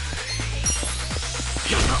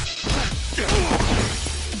 Cool.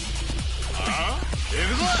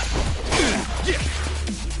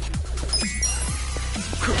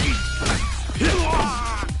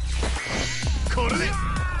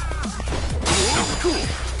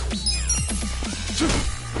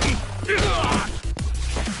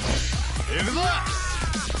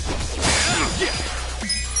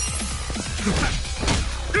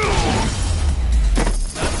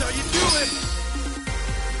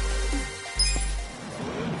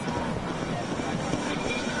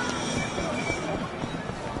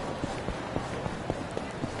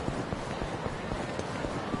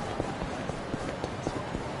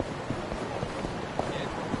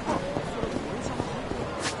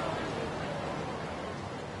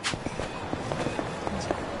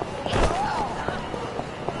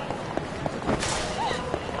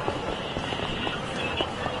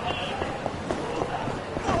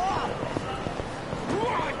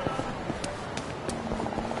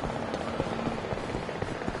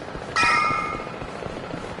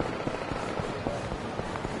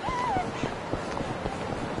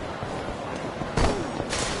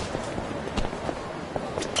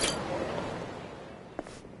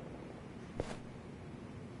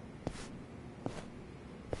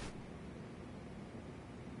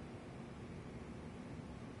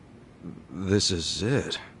 This is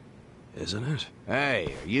it, isn't it?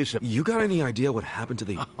 Hey, are You got any idea what happened to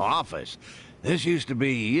the... office? This used to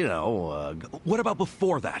be, you know, What about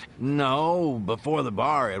before that? No, before the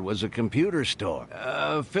bar, it was a computer store.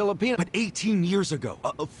 Filipino... But 18 years ago,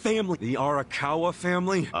 a family... The Arakawa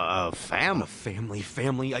family?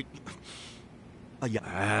 Family? Yeah.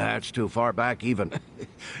 That's too far back even.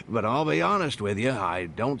 But I'll be honest with you, I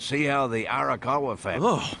don't see how the Arakawa family...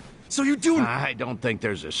 Oh, so you do... I don't think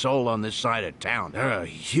there's a soul on this side of town. They're a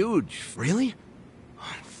huge... Really?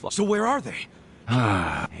 So where are they?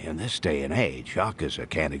 In this day and age, Yakuza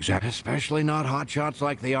can't exact... Especially not hotshots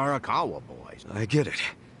like the Arakawa boys. I get it.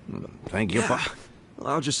 Thank you for... Well,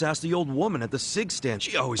 I'll just ask the old woman at the SIG stand.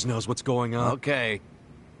 She always knows what's going on. Okay.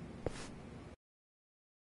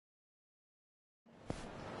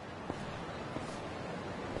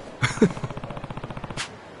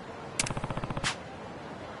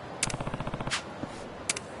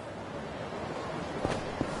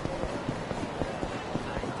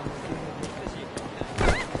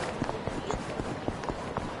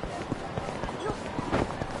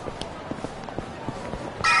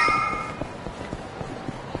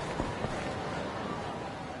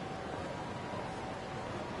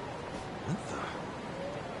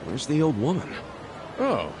 Where's the old woman?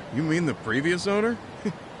 Oh, you mean the previous owner?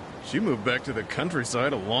 She moved back to the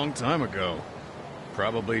countryside a long time ago.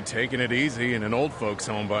 Probably taking it easy in an old folks'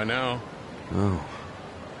 home by now. Oh,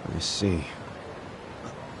 I see.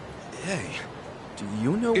 Hey, do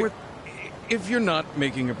you know where... If you're not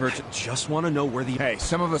making a purchase... Just want to know where the... Hey,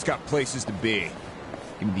 some of us got places to be.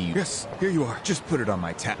 Give me the... Yes, here you are. Just put it on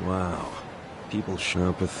my tab. Wow. People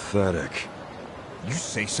so pathetic. You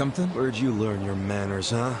say something? Where'd you learn your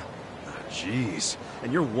manners, huh? Jeez.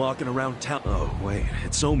 And you're walking around town... Oh, wait.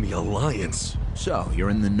 It's Omi Alliance. So, you're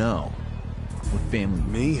in the know. What family?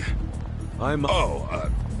 Me? I'm...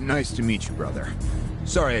 Nice to meet you, brother.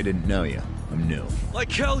 Sorry I didn't know you. I'm new. Like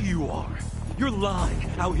hell you are! You're lying,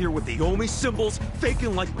 out here with the Omi symbols,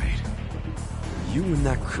 faking like... Wait. You and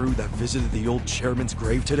that crew that visited the old chairman's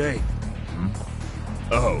grave today? Hmm?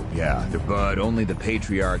 Oh, yeah, but only the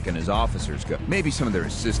Patriarch and his officers go. Maybe some of their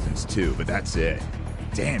assistants too, but that's it.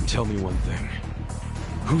 Damn, tell me one thing.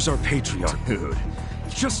 Who's our Patriarch? Dude.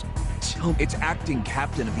 Just tell me. It's acting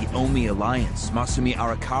captain of the Omi Alliance, Masumi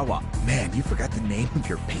Arakawa. Man, you forgot the name of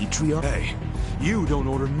your Patriarch? Hey, you don't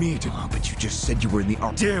order me to... Oh, but you just said you were in the...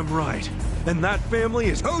 Damn right. And that family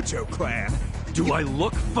is... Tojo clan. Do I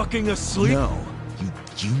look fucking asleep? No.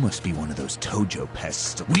 You must be one of those Tojo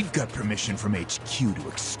pests. We've got permission from HQ to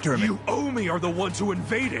exterminate... You Omi are the ones who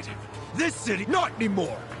invaded. This city... Not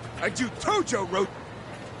anymore. I do Tojo road...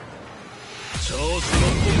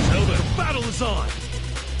 The battle is on!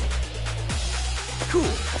 Cool.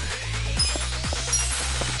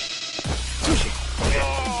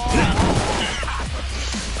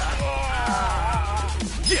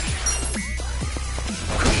 Yeah.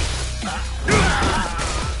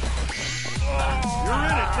 You're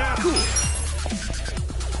in it now. Cool.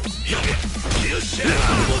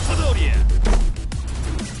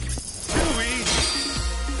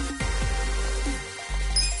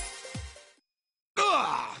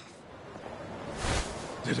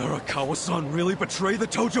 Did Arakawa-san really betray the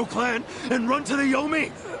Tojo clan and run to the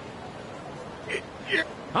Yomi?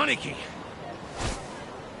 Aniki!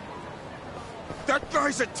 That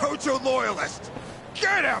guy's a Tojo loyalist!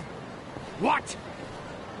 Get him! What?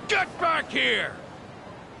 Get back here!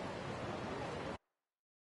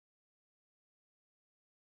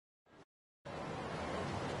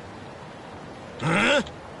 Huh?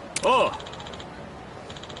 Oh!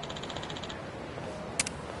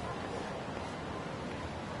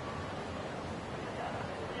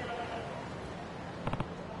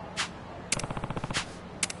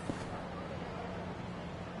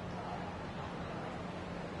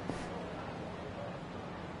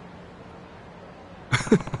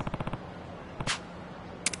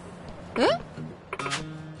 Huh?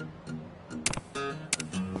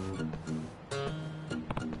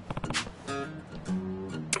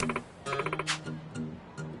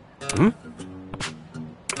 Hmm?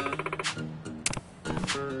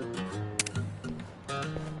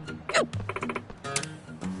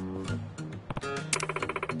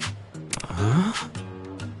 Huh?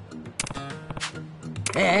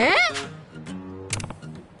 Eh?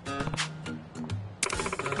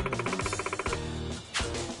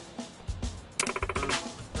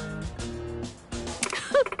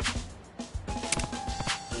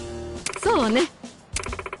 So ne.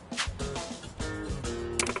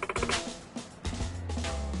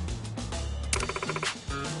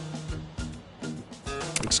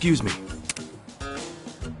 Excuse me.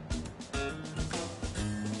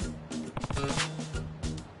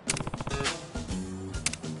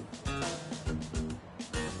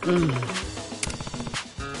 い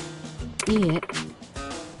いえ。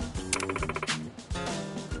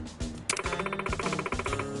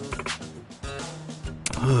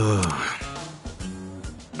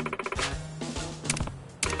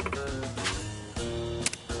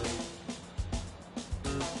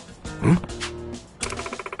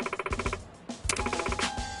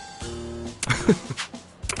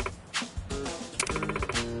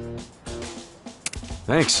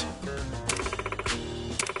Thanks.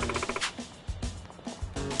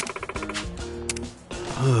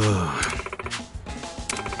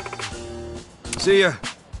 See ya.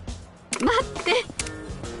 待って。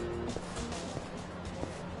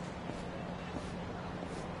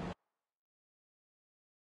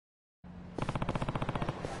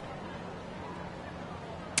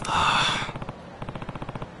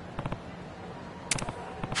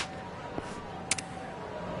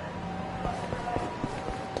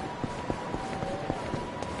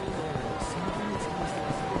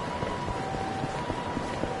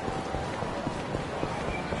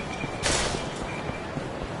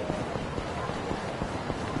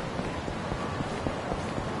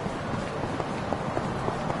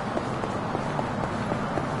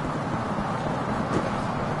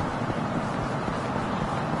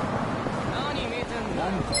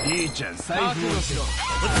いいじゃん、財布をしろ。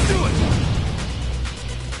Let's do it!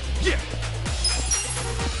 Yeah!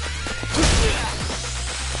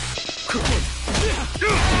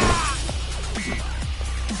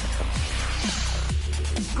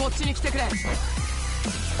 こっちに来てくれ。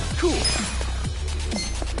Cool!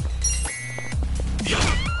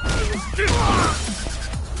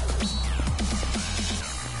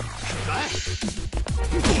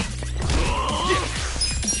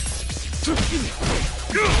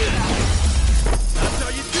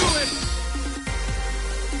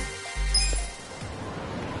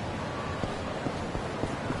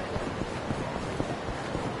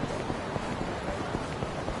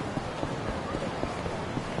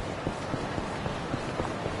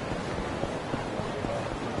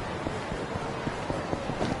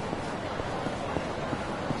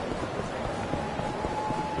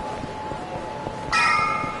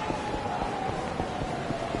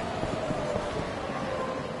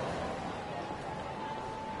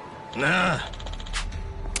 なあ。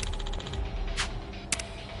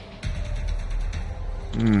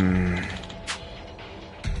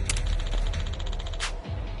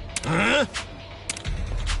Huh?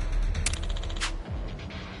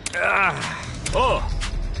 Oh.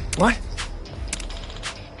 What?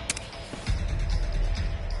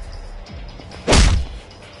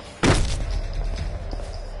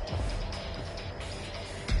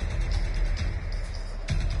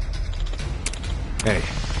 Hey.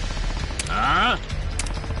 Huh?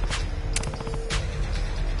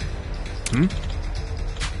 Hmm?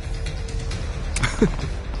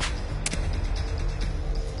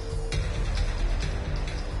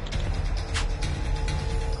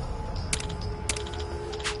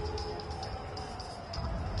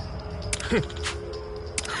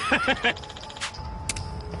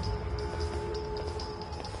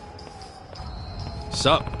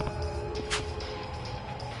 Sup?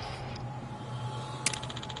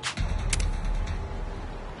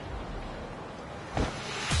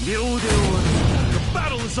 The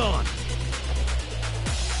battle is on!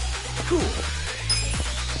 Cool!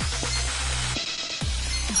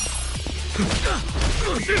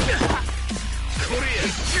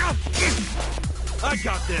 I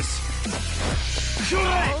got this!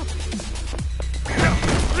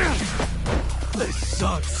 This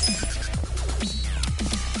sucks!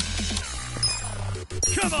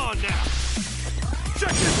 Come on now!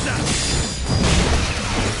 Check this out!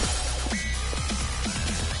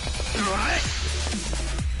 Alright!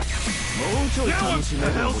 Now what the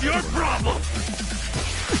hell's your problem?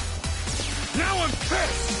 Now I'm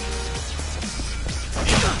pissed!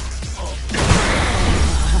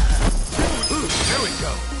 Ooh, there we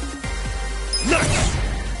go! Nice!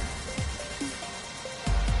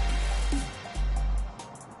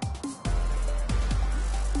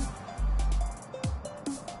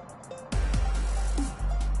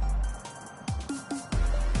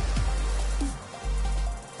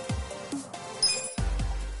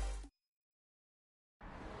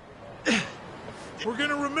 We're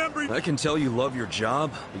gonna remember. I can tell you love your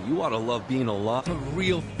job, but you ought to love being alive. A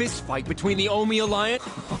real fist fight between the Omi Alliance?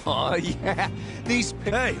 Oh, yeah. These...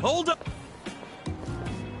 Hey, hold up!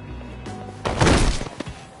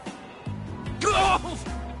 Oh!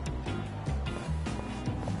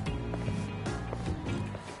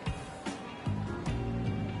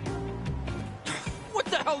 What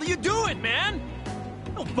the hell are you doing, man?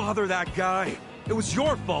 Don't bother that guy. It was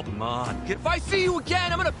your fault. Come on, If I see you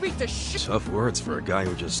again, I'm gonna beat the shit. tough words for a guy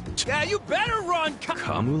who just... Yeah, you better run.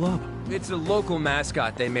 Kamulab? It's a local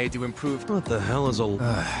mascot they made to improve. What the hell is a...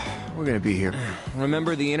 We're gonna be here.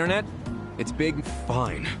 Remember the internet? It's big.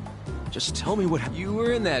 Fine. Just tell me what... You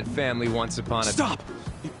were in that family once upon a... Stop!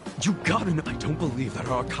 You gotta know... I don't believe that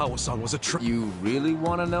Arakawa-san was a You really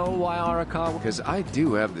want to know why Arakawa? Because I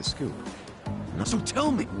do have the scoop. So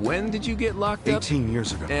tell me. When did you get locked up? 18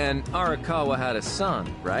 years ago. And Arakawa had a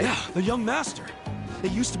son, right? Yeah, the young master.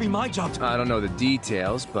 It used to be my job to... I don't know the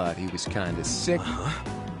details, but he was kind of sick.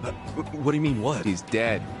 What do you mean, what? He's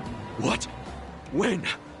dead. What? When?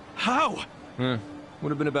 How? Would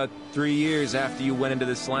have been about 3 years after you went into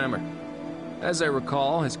the slammer. As I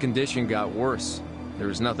recall, his condition got worse. There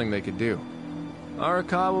was nothing they could do.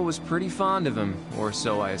 Arakawa was pretty fond of him, or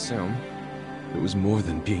so I assume. It was more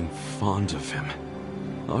than being fond of him.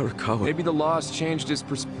 Arakawa... Maybe the loss changed his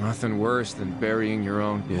perspective. Nothing worse than burying your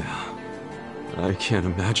own. Yeah. I can't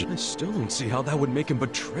imagine. I still don't see how that would make him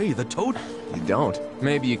betray the toad. You don't?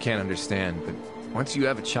 Maybe you can't understand, but once you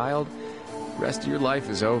have a child, the rest of your life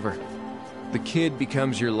is over. The kid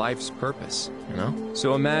becomes your life's purpose, you know?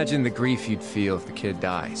 So imagine the grief you'd feel if the kid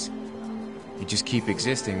dies. You just keep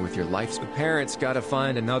existing with your life's... The parents gotta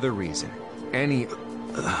find another reason. Any...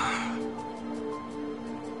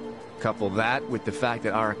 Couple that with the fact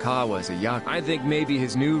that Arakawa is a yakuza. I think maybe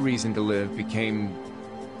his new reason to live became...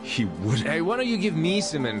 He wouldn't... Hey, why don't you give me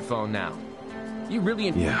some info now? You really...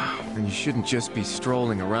 Yeah. And you shouldn't just be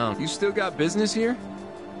strolling around. You still got business here?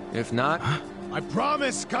 If not... Huh? I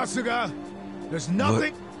promise, Kasuga! There's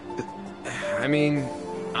nothing... But, I mean,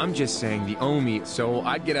 I'm just saying the Omi, so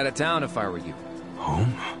I'd get out of town if I were you.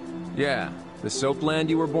 Home? Yeah. The soap land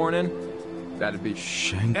you were born in? That'd be...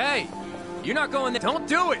 Shang... Hey! You're not going there. Don't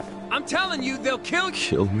do it! I'm telling you, they'll kill you!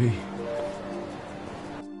 Kill me?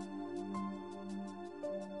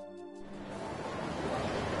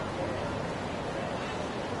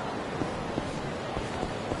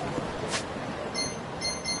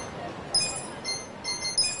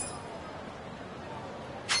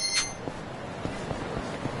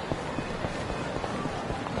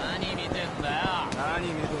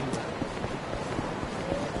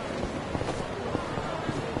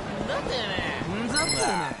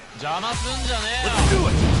 Let's do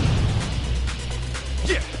it!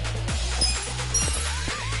 Yeah!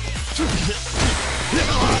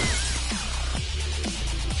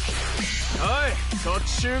 Alright,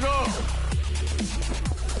 let's go!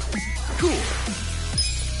 Cool!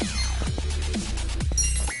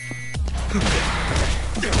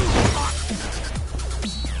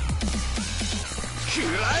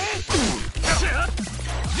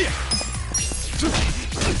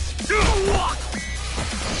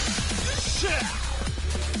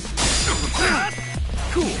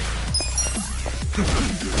 Cool.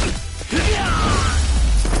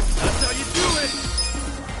 That's how you do it.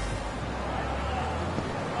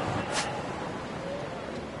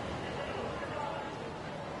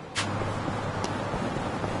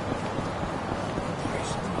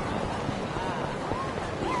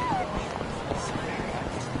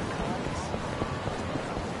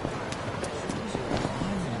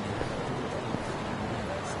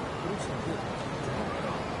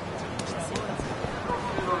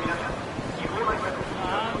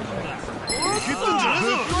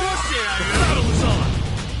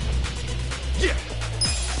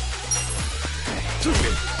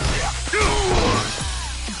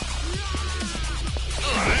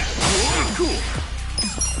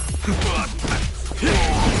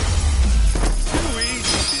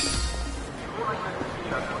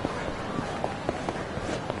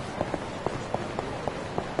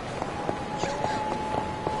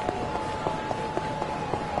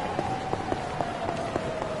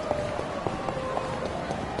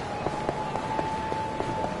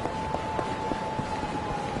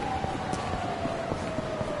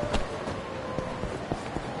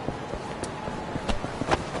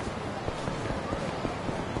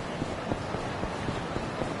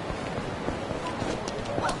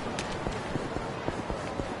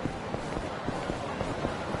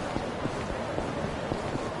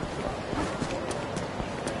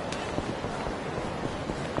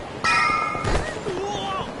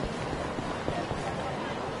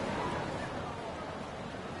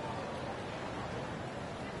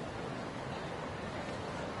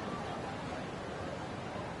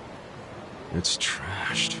 It's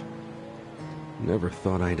trashed. Never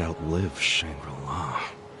thought I'd outlive Shangri-La.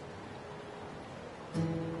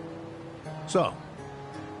 So,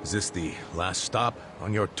 is this the last stop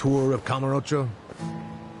on your tour of Kamurocho?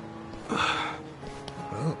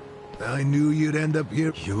 Well, I knew you'd end up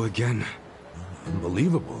here. You again?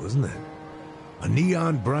 Unbelievable, isn't it? A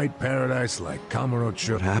neon bright paradise like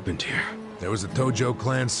Kamurocho. What happened here? There was a Tojo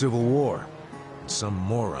clan civil war. Some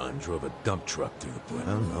moron drove a dump truck through the place.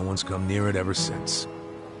 Well, no one's come near it ever since.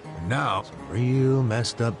 And now, it's real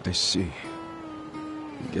messed up. I see.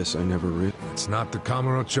 I guess I never It's not the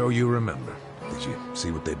Kamurocho you remember. Did you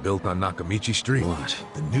see what they built on Nakamichi Street? What?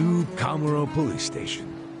 The new Kamuro police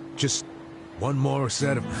station. Just one more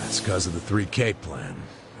set of... That's because of the 3K plan.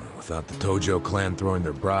 Without the Tojo clan throwing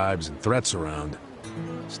their bribes and threats around,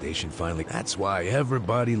 the station finally... That's why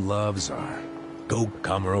everybody loves our... Go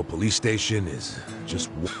Kamuro police station is just...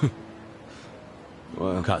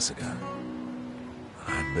 Well... Kasuga,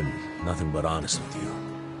 I've been nothing but honest with you.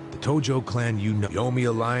 The Tojo clan you know, the Omi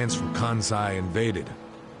alliance from Kansai invaded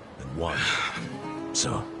and won.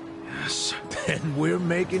 So... Yes. Then we're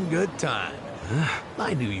making good time.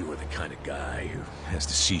 I knew you were the kind of guy who has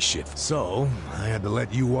to see shit. So, I had to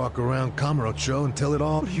let you walk around Kamurocho and tell it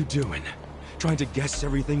all. What are you doing? Trying to guess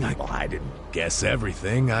everything Well, I didn't guess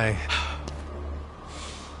everything. I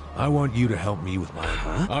want you to help me with my...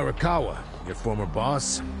 Arakawa, your former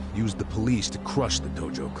boss, used the police to crush the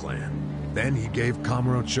Tojo clan. Then he gave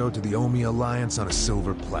Kamurocho to the Omi Alliance on a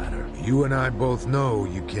silver platter. You and I both know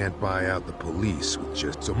you can't buy out the police with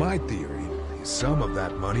just... So my theory is some of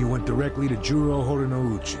that money went directly to Juro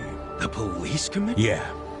Horinouchi. The police committee? Yeah.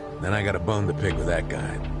 Then I got a bone to pick with that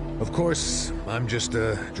guy. Of course, I'm just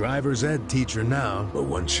a driver's ed teacher now, but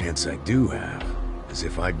one chance I do have is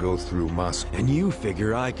if I go through Moscow. And you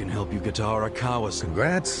figure I can help you get to Arakawa's.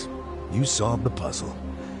 Congrats. You solved the puzzle.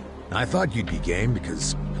 I thought you'd be game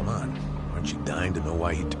because, come on, aren't you dying to know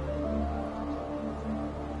why he...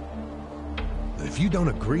 If you don't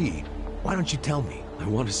agree, why don't you tell me? I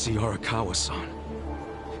want to see Arakawa-san.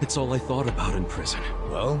 It's all I thought about in prison.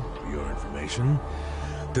 Well, for your information,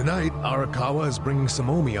 tonight Arakawa is bringing some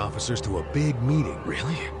Omi officers to a big meeting.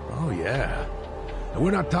 Really? Oh, yeah. And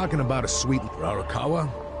we're not talking about a suite for Arakawa.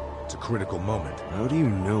 It's a critical moment. How do you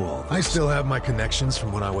know all this? I still have my connections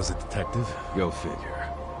from when I was a detective. Go figure.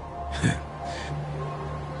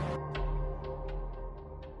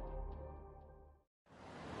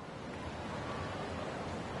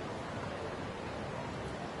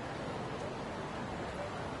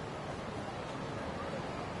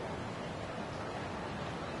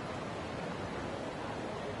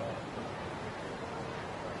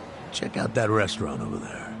 Check out that restaurant over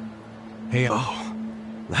there. Hey,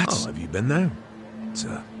 that's... Oh, have you been there? It's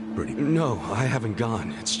pretty... No, I haven't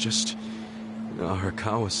gone. It's just...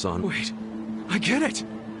 Arakawa-san. Wait, I get it!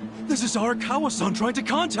 This is Arakawa-san trying to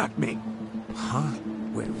contact me! Huh?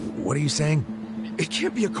 Wait, what are you saying? It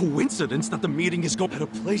can't be a coincidence that the meeting is going at a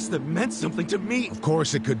place that meant something to me! Of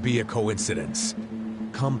course it could be a coincidence.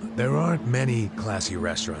 There aren't many classy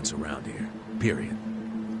restaurants around here. Period.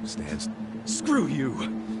 Stands. Screw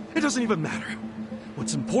you! It doesn't even matter.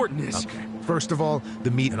 What's important is... Okay. First of all,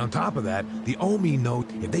 the meat, and on top of that, the Omi know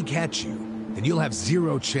if they catch you, then you'll have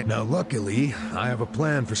zero chance. Now, luckily, I have a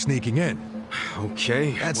plan for sneaking in.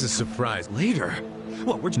 Okay. That's a surprise. Later?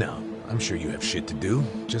 What, we're... Now, I'm sure you have shit to do,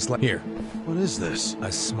 just like... Here. What is this? A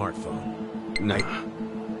smartphone. Night.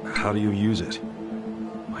 How do you use it?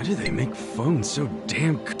 Why do they make phones so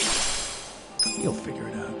damn... You'll figure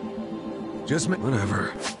it out. Just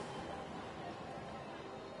Whatever.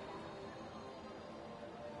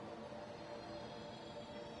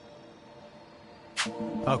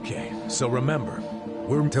 Okay, so remember,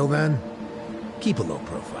 till then, keep a low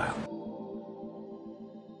profile.